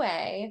flies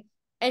away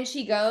and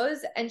she goes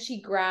and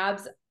she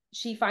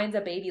finds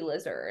a baby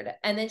lizard.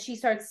 And then she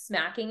starts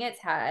smacking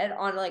its head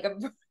on like a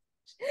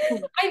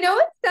I know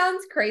it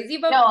sounds crazy,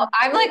 but No,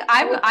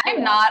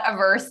 I'm not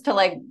averse to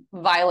like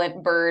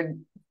violent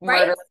bird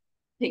right? murder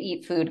to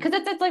eat food because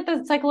it's like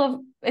the cycle of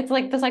it's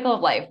like the cycle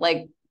of life.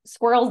 Like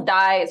squirrels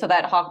die so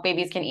that hawk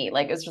babies can eat.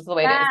 Like it's just the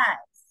way it is. Yes.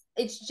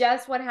 It's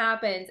just what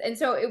happens. And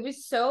so it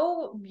was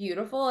so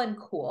beautiful and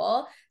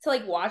cool to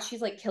like watch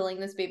she's like killing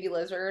this baby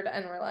lizard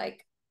and we're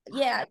like,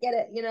 yeah, I get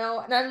it, you know?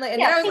 And I'm like,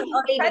 and then Yeah, I was like, baby,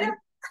 oh, it's kind of baby.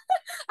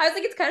 I was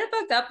like, it's kind of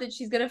fucked up that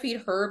she's gonna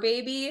feed her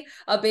baby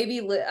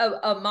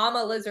a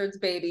mama lizard's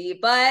baby,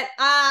 but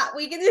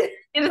we can do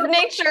It's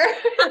nature.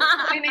 It's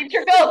the way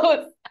nature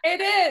goes.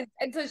 it is.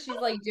 And so she's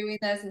like doing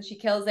this and she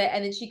kills it.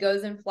 And then she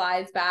goes and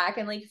flies back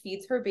and like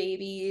feeds her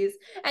babies.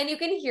 And you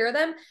can hear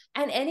them.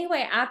 And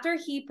anyway, after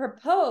he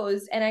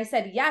proposed, and I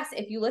said, yes,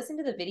 if you listen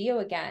to the video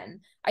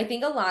again, I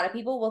think a lot of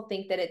people will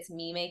think that it's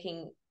me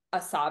making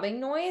a sobbing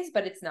noise,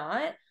 but it's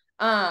not.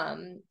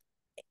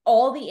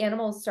 All the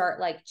animals start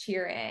like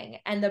cheering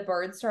and the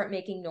birds start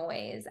making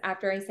noise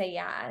after I say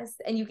yes.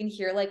 And you can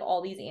hear like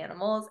all these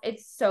animals.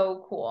 It's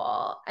so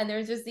cool. And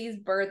there's just these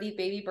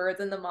baby birds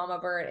and the mama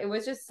bird. It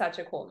was just such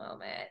a cool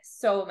moment.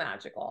 So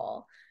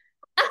magical.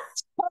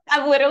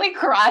 I'm literally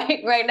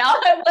crying right now.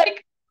 I'm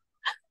like,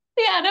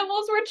 the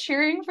animals were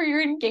cheering for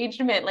your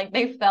engagement. Like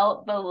they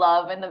felt the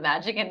love and the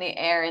magic in the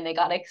air and they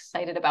got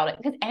excited about it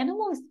because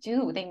animals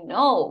do. They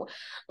know.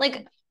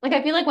 Like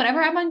I feel like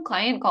whenever I'm on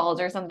client calls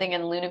or something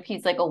and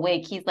Lunape's like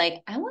awake, he's like,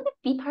 I want to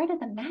be part of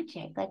the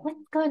magic. Like what's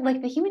going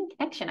like the human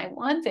connection. I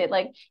want it.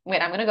 Like, wait,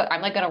 I'm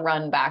like gonna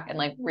run back and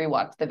like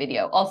rewatch the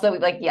video. Also,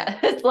 like, yeah,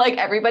 it's like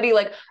everybody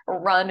like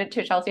run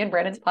to Chelsea and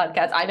Brandon's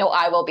podcast. I know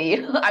I will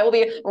be I will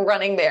be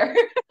running there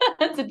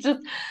to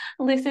just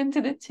listen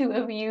to the two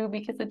of you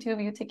because the two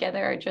of you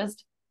together are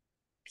just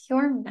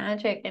pure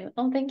magic. And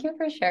oh, thank you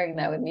for sharing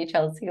that with me,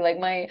 Chelsea. Like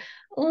my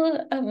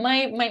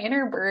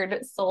inner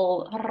bird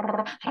soul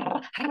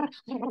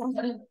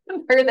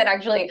bird that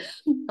actually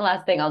the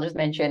last thing I'll just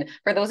mention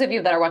for those of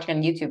you that are watching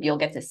on YouTube, you'll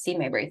get to see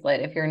my bracelet.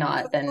 If you're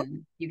not,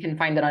 then you can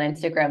find it on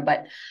Instagram.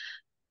 But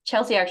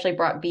Chelsea actually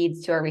brought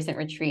beads to our recent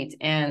retreat,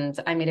 and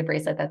I made a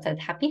bracelet that says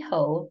happy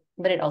ho,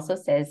 but it also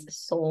says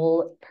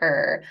soul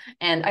purr.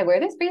 And I wear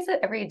this bracelet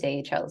every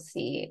day,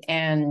 Chelsea.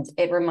 And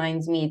it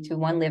reminds me to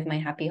one, live my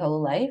happy ho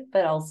life,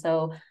 but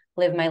also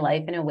live my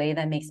life in a way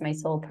that makes my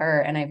soul purr.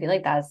 And I feel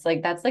like that's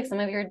like some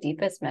of your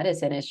deepest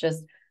medicine. It's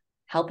just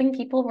helping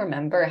people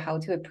remember how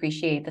to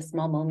appreciate the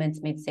small moments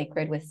made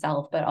sacred with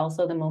self, but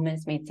also the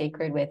moments made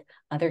sacred with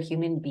other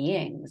human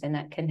beings and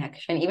that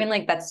connection. Even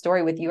like that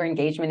story with your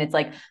engagement, it's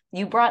like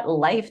you brought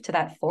life to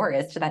that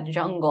forest, to that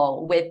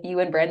jungle with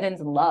you and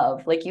Brandon's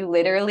love. Like you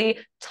literally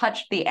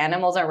touched the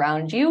animals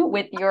around you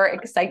with your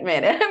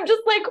excitement. And I'm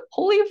just like,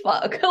 holy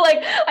fuck.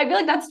 Like, I feel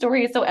like that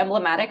story is so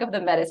emblematic of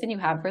the medicine you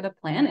have for the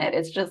planet.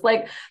 It's just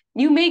like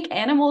you make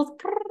animals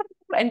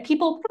and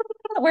people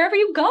wherever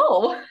you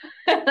go.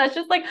 That's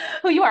just like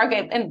who you are.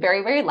 Okay. And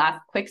very, very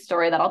last quick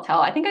story that I'll tell.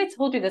 I think I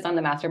told you this on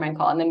the mastermind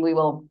call, and then we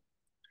will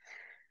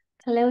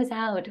close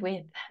out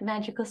with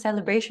magical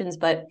celebrations.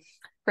 But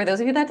for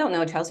those of you that don't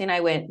know, Chelsea and I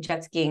went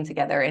jet skiing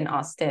together in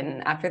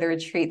Austin after the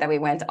retreat that we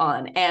went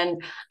on.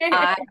 And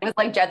I was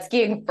like jet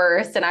skiing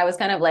first, and I was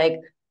kind of like,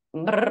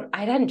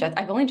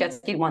 I've only jet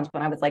skied once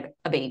when I was like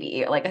a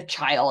baby, like a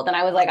child. And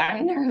I was like,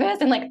 I'm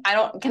nervous. And like,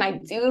 can I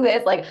do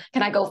this? Like,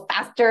 can I go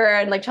faster?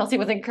 And like, Chelsea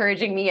was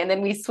encouraging me. And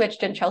then we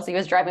switched and Chelsea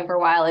was driving for a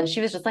while. And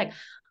she was just like,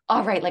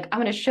 all right, like,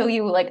 I'm going to show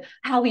you like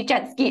how we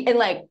jet ski. And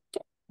like,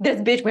 this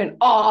bitch went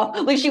off.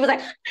 Like, she was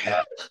like,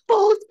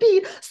 full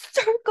speed,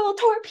 circle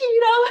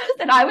torpedoes.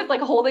 And I was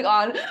like holding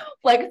on,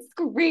 like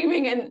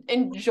screaming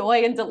in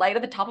joy and delight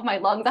at the top of my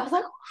lungs. I was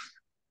like,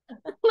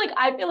 like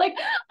I feel like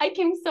I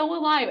came so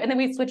alive. And then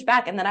we switched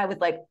back, and then I was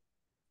like,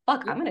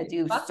 fuck, I'm gonna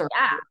do Fuck circle.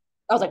 yeah.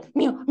 I was like,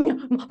 meow,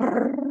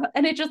 meow,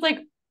 and it just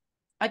like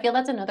I feel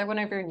that's another one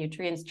of your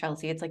nutrients,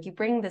 Chelsea. It's like you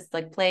bring this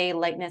like play,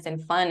 lightness,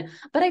 and fun,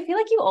 but I feel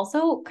like you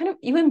also kind of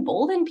you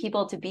embolden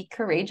people to be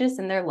courageous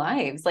in their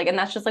lives. Like, and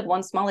that's just like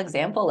one small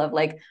example of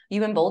like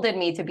you emboldened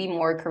me to be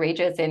more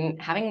courageous in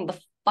having the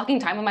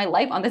fucking time of my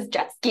life on this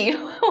jet ski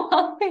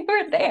while we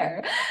were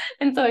there.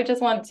 And so I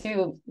just want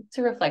to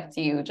reflect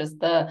to you just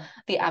the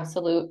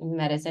absolute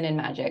medicine and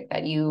magic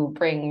that you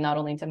bring not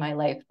only to my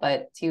life,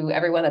 but to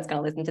everyone that's going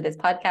to listen to this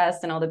podcast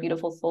and all the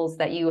beautiful souls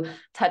that you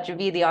touch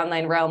via the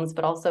online realms,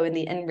 but also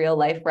in real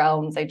life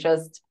realms. I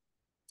just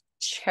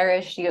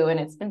cherish you, and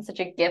it's been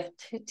such a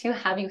gift to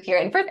have you here.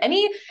 And for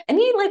any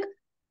like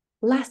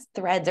last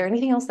threads or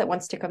anything else that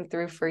wants to come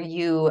through for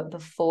you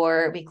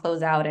before we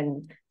close out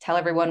and tell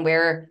everyone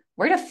where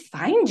to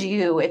find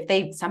you if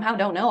they somehow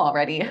don't know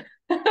already.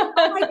 Oh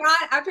my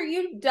God, after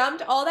you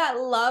dumped all that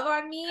love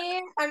on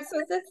me, I'm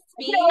supposed to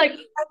speak.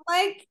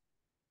 Like,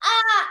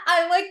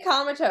 I'm like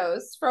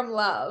comatose from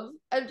love.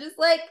 I'm just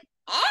like,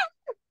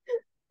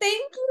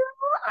 thank you.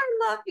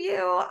 I love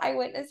you. I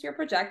witnessed your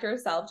projector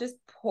self just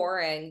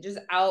pouring, just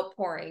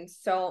outpouring.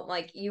 So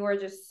like you are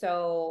just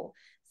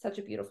such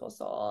a beautiful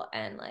soul.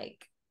 And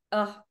like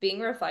being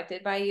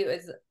reflected by you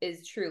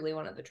is truly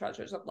one of the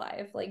treasures of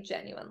life. Like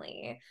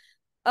genuinely.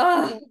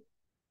 So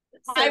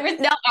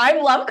I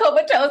love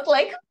comatose.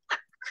 Like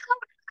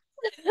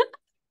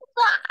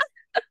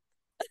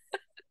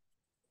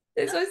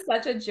This was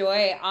such a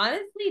joy.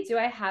 Honestly, do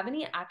I have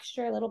any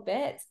extra little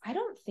bits? I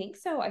don't think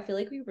so. I feel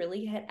like we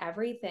really hit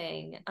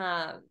everything.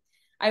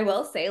 I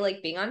will say,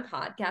 like, being on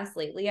podcasts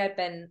lately,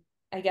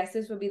 I guess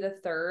this would be the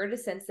third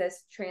since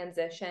this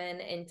transition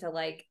into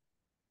like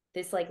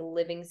this like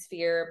living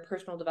sphere,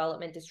 personal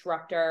development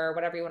disruptor,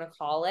 whatever you want to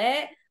call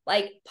it.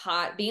 Like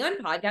being on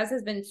podcasts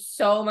has been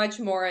so much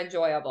more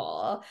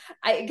enjoyable.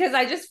 Because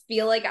I just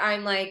feel like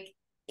I'm like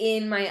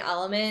in my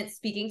element,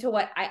 speaking to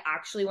what I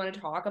actually want to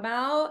talk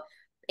about.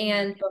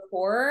 And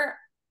before,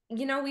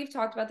 we've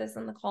talked about this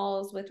in the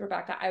calls with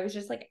Rebecca. I was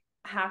just like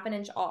half an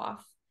inch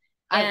off.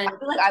 I And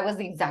feel like I was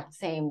the exact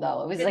same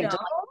though. It was like just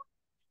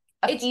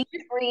like a it's few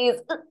degrees.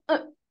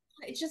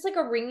 it's just like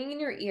a ringing in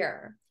your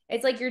ear.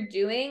 It's like you're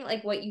doing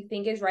like what you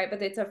think is right,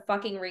 but it's a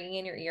fucking ringing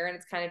in your ear and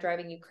it's kind of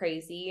driving you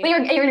crazy. But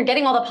you're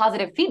getting all the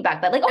positive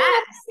feedback that like,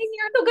 oh, Yes.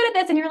 you're so good at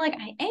this. And you're like,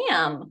 I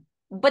am.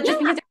 But just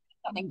Yeah. because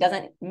you're something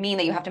doesn't mean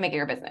that you have to make it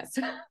your business.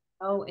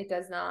 Oh, it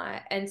does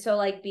not. And so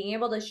like being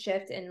able to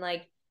shift and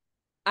like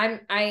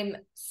I'm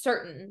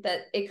certain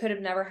that it could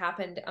have never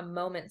happened a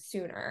moment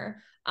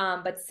sooner.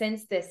 But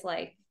since this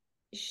like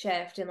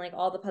shift and like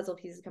all the puzzle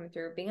pieces coming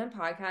through, being on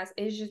podcasts,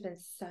 it's just been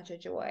such a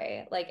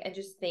joy. Like, and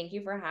just thank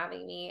you for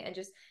having me and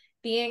just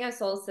being a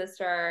soul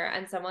sister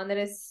and someone that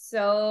is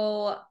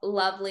so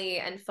lovely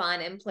and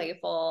fun and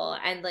playful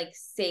and like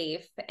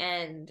safe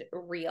and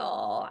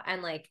real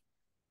and like,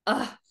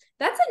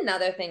 that's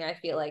another thing I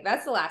feel like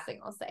that's the last thing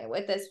I'll say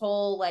with this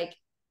whole like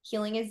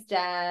healing is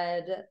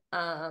dead.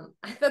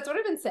 That's what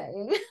I've been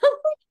saying.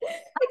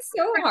 It's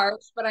so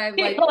harsh, but I'm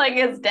like Healing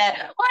is dead.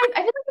 Well,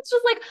 I feel like it's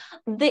just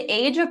like the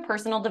age of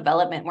personal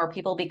development where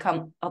people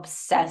become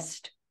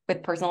obsessed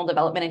with personal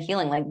development and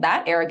healing. Like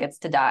that era gets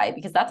to die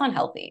because that's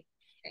unhealthy.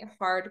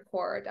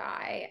 hardcore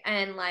die.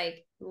 And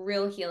like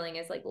real healing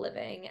is like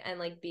living and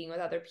like being with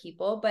other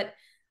people. But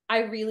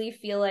I really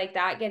feel like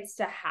that gets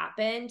to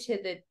happen to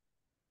the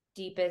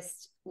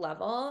deepest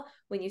level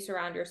when you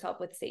surround yourself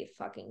with safe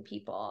fucking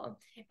people.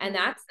 And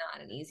that's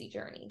not an easy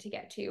journey to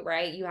get to,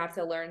 right? You have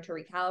to learn to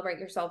recalibrate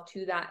yourself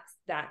to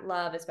that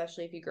love,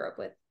 especially if you grew up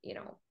with,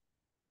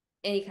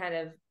 any kind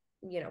of,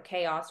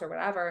 chaos or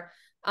whatever.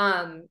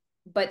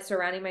 But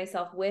surrounding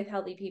myself with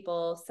healthy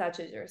people such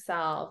as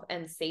yourself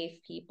and safe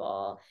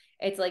people,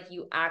 it's like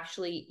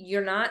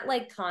you're not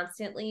like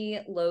constantly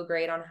low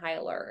grade on high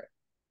alert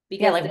Yeah,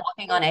 because like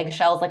walking on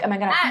eggshells, like, am I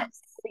gonna,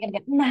 yes,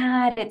 get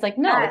mad? It's like,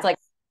 no, it's yes, like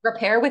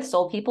repair with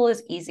soul people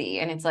is easy.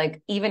 And it's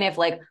like, even if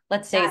like,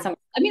 let's say yes,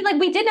 like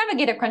we did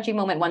navigate a crunchy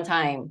moment one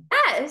time.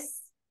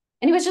 yes.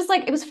 And it was just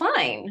like, it was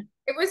fine.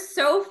 It was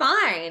so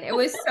fine. It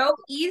was so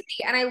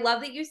easy. And I love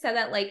that you said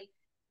that. Like,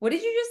 what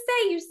did you just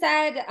say? You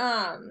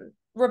said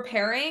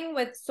repairing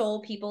with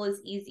soul people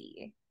is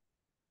easy.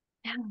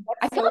 Yeah.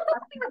 I That's feel so like that's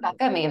something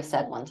Rebecca may have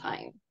said one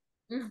time.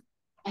 mm,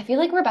 I feel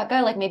like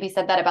Rebecca like maybe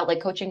said that about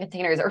like coaching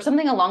containers or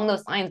something along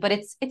those lines, but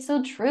it's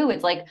so true.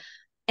 It's like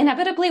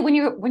inevitably when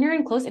you're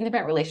in close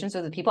intimate relations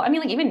with people, I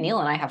mean, like even Neil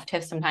and I have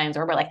tiffs sometimes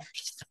where we're like,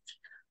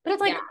 but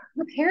it's like yeah.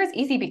 repair is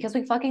easy because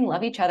we fucking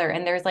love each other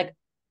and there's like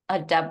a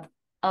depth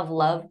of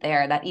love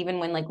there that even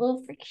when like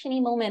little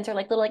frictiony moments or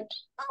like little like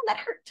oh that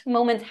hurt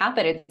moments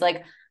happen, it's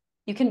like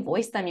you can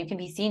voice them, you can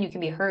be seen, you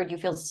can be heard, you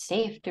feel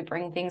safe to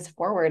bring things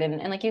forward. And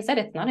like you said,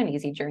 it's not an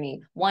easy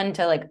journey. One,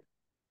 to like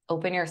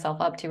open yourself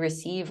up to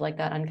receive like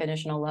that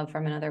unconditional love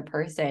from another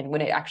person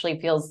when it actually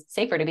feels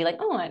safer to be like,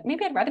 oh,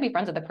 maybe I'd rather be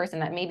friends with a person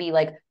that maybe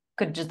like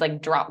could just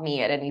like drop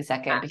me at any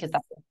second because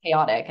that's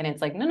chaotic. And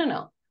it's like,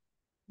 no.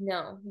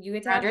 No, you get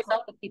to Surround have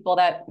yourself with people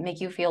that make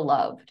you feel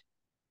loved.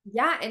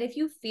 yeah. And if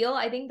you feel,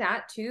 I think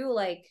that too,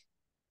 like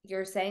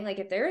you're saying, like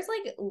if there's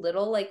like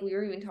little, like we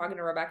were even talking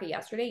to Rebecca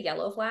yesterday,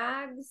 yellow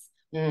flags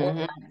or Mm-hmm.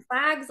 red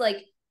flags,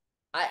 like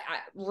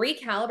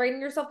recalibrating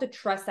yourself to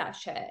trust that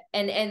shit.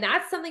 And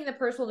that's something the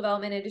personal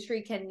development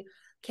industry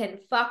can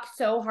fuck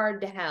so hard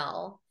to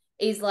hell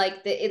is like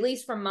at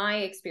least from my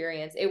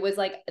experience, it was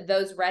like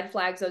those red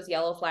flags, those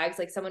yellow flags,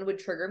 like someone would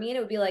trigger me and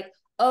it would be like,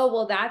 oh,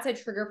 well, that's a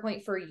trigger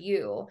point for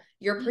you.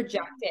 You're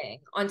projecting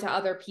onto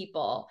other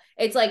people.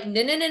 It's like,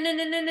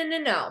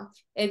 no.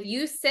 If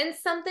you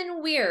sense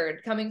something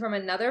weird coming from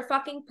another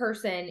fucking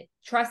person,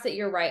 trust that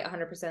you're right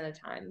 100% of the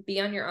time.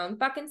 Be on your own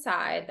fucking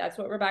side. That's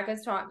what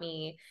Rebecca's taught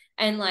me.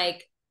 And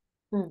like,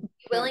 Mm-hmm.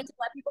 be willing to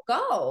let people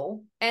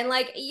go and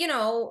like,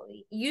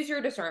 use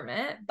your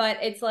discernment. But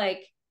it's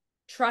like,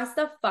 trust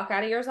the fuck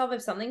out of yourself.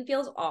 If something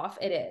feels off,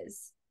 it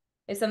is.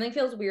 If something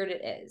feels weird,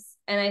 it is.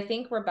 And I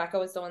think Rebecca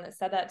was the one that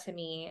said that to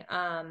me.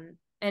 And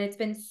it's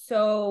been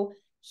so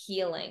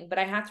healing, but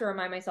I have to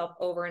remind myself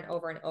over and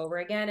over and over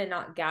again and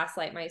not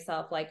gaslight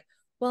myself like,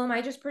 well, am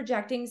I just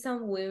projecting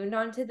some wound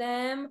onto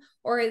them?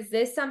 Or is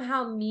this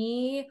somehow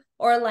me?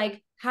 Or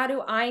like, how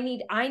do I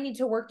need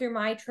to work through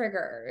my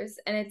triggers?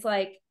 And it's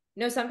like,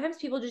 no, sometimes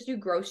people just do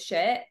gross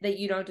shit that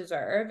you don't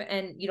deserve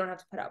and you don't have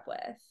to put up with.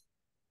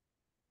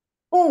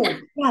 Oh,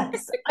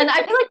 yes. And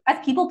I feel like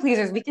as people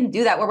pleasers, we can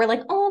do that where we're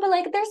like, oh, but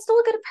like they're still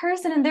a good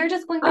person and they're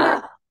just going through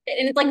their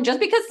And it's like, just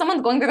because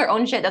someone's going through their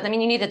own shit doesn't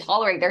mean you need to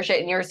tolerate their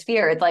shit in your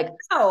sphere. It's like,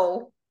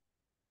 No.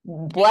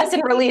 bless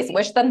and release,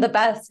 wish them the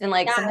best. And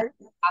like, sometimes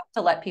Yes. you have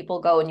to let people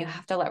go and you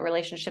have to let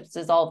relationships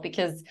dissolve,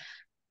 because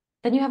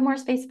then you have more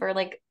space for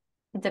like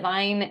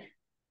divine,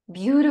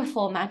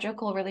 beautiful,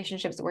 magical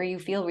relationships where you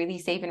feel really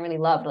safe and really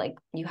loved. Like,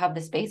 you have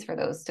the space for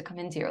those to come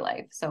into your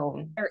life.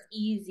 So They're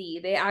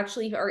easy. They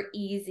actually are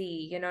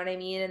easy. You know what I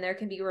mean? And there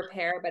can be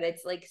repair, but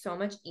it's like so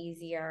much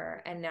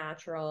easier and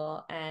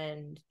natural.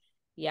 And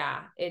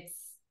yeah, it's,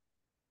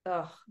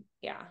 oh,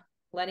 yeah.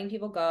 Letting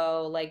people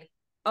go. Like,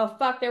 oh,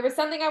 fuck, there was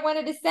something I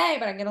wanted to say,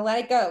 but I'm going to let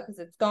it go because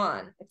it's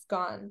gone. It's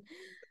gone.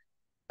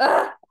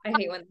 Ugh, I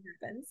hate when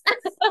that happens.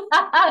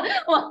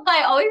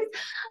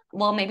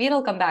 well, maybe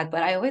it'll come back,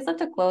 but I always love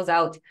to close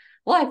out.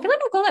 Well, I feel like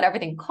I close out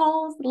everything,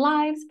 calls,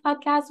 lives,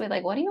 podcasts, with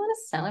like, what do you want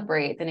to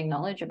celebrate and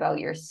acknowledge about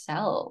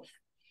yourself?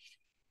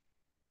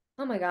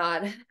 Oh my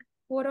God.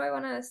 What do I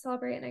want to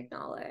celebrate and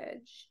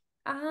acknowledge?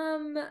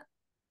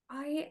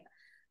 I,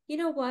 you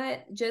know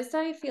what? Just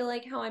I feel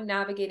like how I'm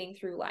navigating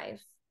through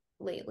life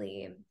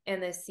lately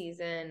and this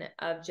season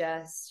of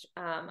just,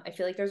 I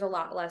feel like there's a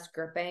lot less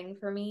gripping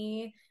for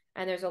me,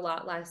 and there's a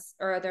lot less,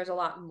 or there's a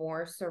lot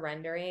more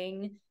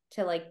surrendering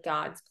to like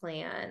God's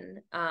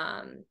plan.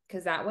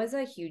 Because that was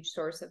a huge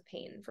source of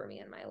pain for me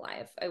in my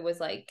life. It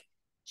was like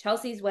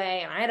Chelsea's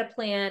way, and I had a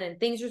plan, and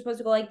things were supposed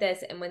to go like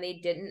this. And when they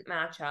didn't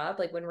match up,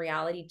 like when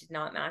reality did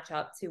not match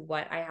up to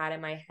what I had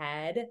in my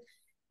head,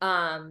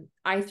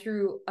 I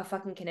threw a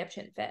fucking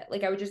conniption fit.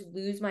 Like I would just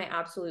lose my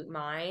absolute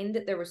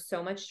mind. There was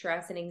so much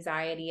stress and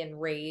anxiety and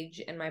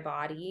rage in my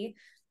body.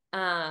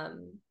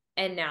 And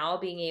now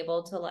being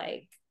able to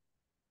like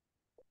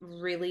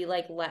really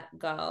like let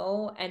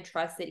go and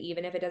trust that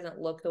even if it doesn't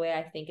look the way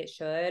I think it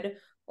should,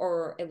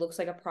 or it looks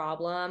like a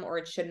problem, or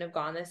it shouldn't have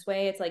gone this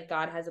way, it's like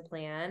God has a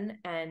plan,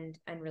 and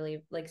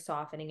really like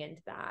softening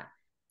into that.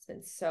 It's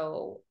been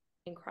so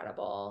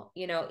incredible.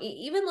 You know,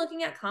 even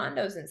looking at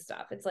condos and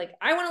stuff, it's like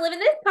I want to live in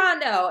this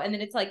condo, and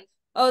then it's like,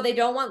 oh, they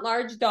don't want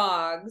large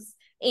dogs,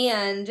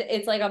 and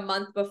it's like a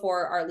month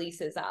before our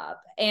lease is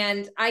up,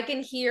 and I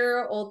can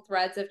hear old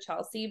threads of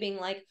Chelsea being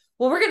like,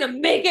 well, we're gonna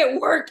make it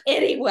work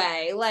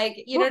anyway,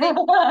 like, you know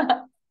what I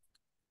mean?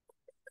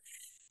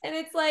 And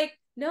it's like,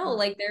 no,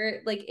 like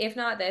they're like, if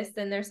not this,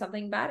 then there's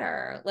something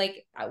better.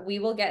 Like we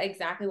will get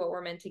exactly what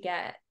we're meant to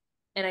get.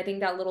 And I think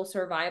that little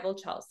survival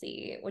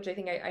Chelsea, which I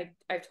think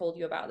I've told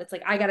you about, it's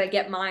like I gotta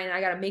get mine, I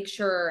gotta make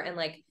sure, and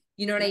like,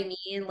 you know what I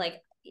mean?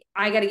 Like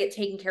I gotta get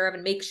taken care of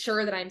and make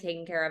sure that I'm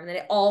taken care of, and then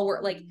it all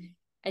work, like,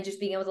 and just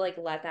being able to like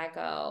let that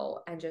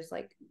go and just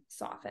like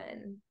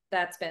soften.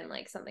 That's been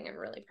like something I'm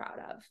really proud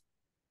of.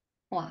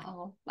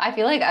 Wow. I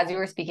feel like as you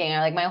were speaking,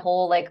 my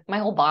whole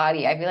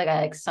body, I feel like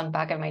I like sunk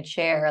back in my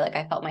chair. Like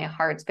I felt my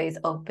heart space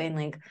open.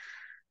 Like,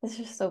 it's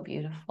just so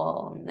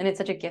beautiful. And it's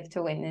such a gift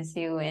to witness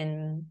you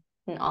in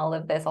all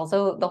of this.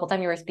 Also, the whole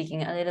time you were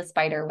speaking, a little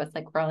spider was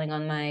like crawling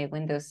on my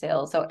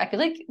windowsill. So I feel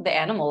like the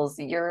animals,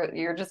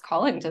 you're just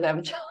calling to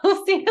them,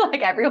 Chelsea.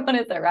 Like everyone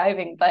is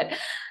arriving. But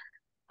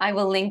I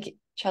will link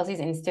Chelsea's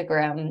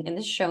Instagram in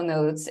the show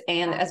notes.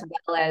 And as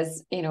well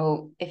as,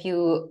 if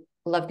you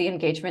love the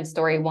engagement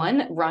story,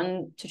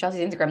 run to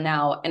Chelsea's Instagram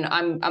now. And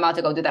I'm about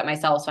to go do that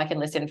myself so I can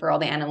listen for all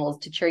the animals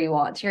to cheering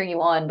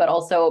you on. But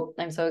also,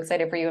 I'm so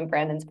excited for you and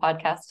Brandon's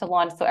podcast to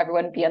launch. So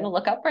everyone be on the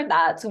lookout for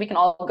that. So we can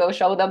all go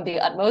show them the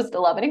utmost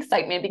love and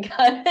excitement,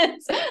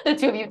 because the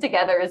two of you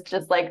together is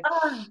just like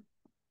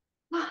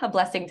a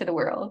blessing to the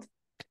world.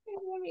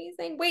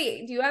 Amazing.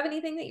 Wait, do you have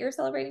anything that you're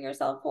celebrating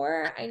yourself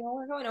for? I know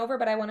we're going over,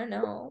 but I want to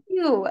know.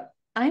 You,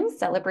 I'm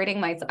celebrating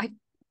myself. I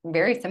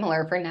very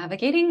similar for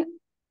navigating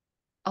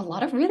a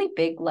lot of really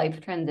big life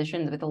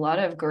transitions with a lot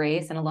of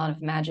grace and a lot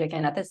of magic.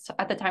 And at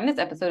the time this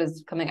episode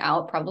is coming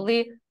out,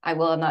 probably I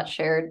will have not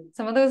shared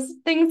some of those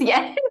things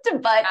yet,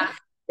 but Yeah.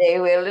 they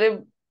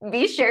will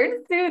be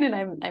shared soon.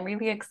 And I'm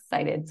really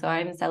excited. So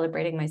I'm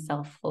celebrating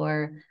myself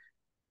for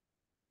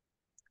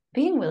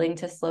being willing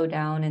to slow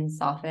down and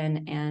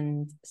soften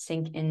and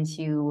sink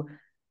into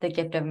the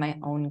gift of my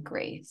own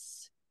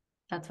grace.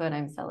 That's what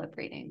I'm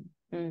celebrating.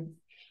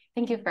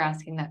 Thank you for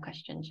asking that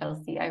question,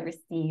 Chelsea. I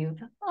receive.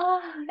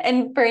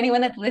 And for anyone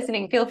that's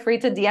listening, feel free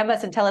to DM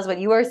us and tell us what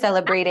you are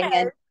celebrating.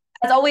 And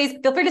as always,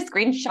 feel free to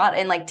screenshot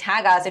and like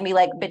tag us and be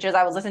like, bitches,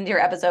 I was listening to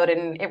your episode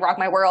and it rocked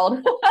my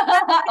world.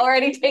 Or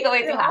any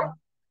takeaways you have.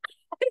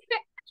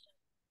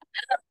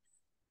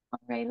 All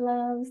right,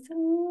 loves.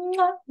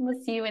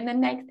 We'll see you in the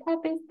next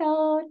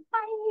episode.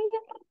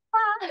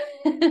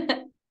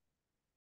 Bye.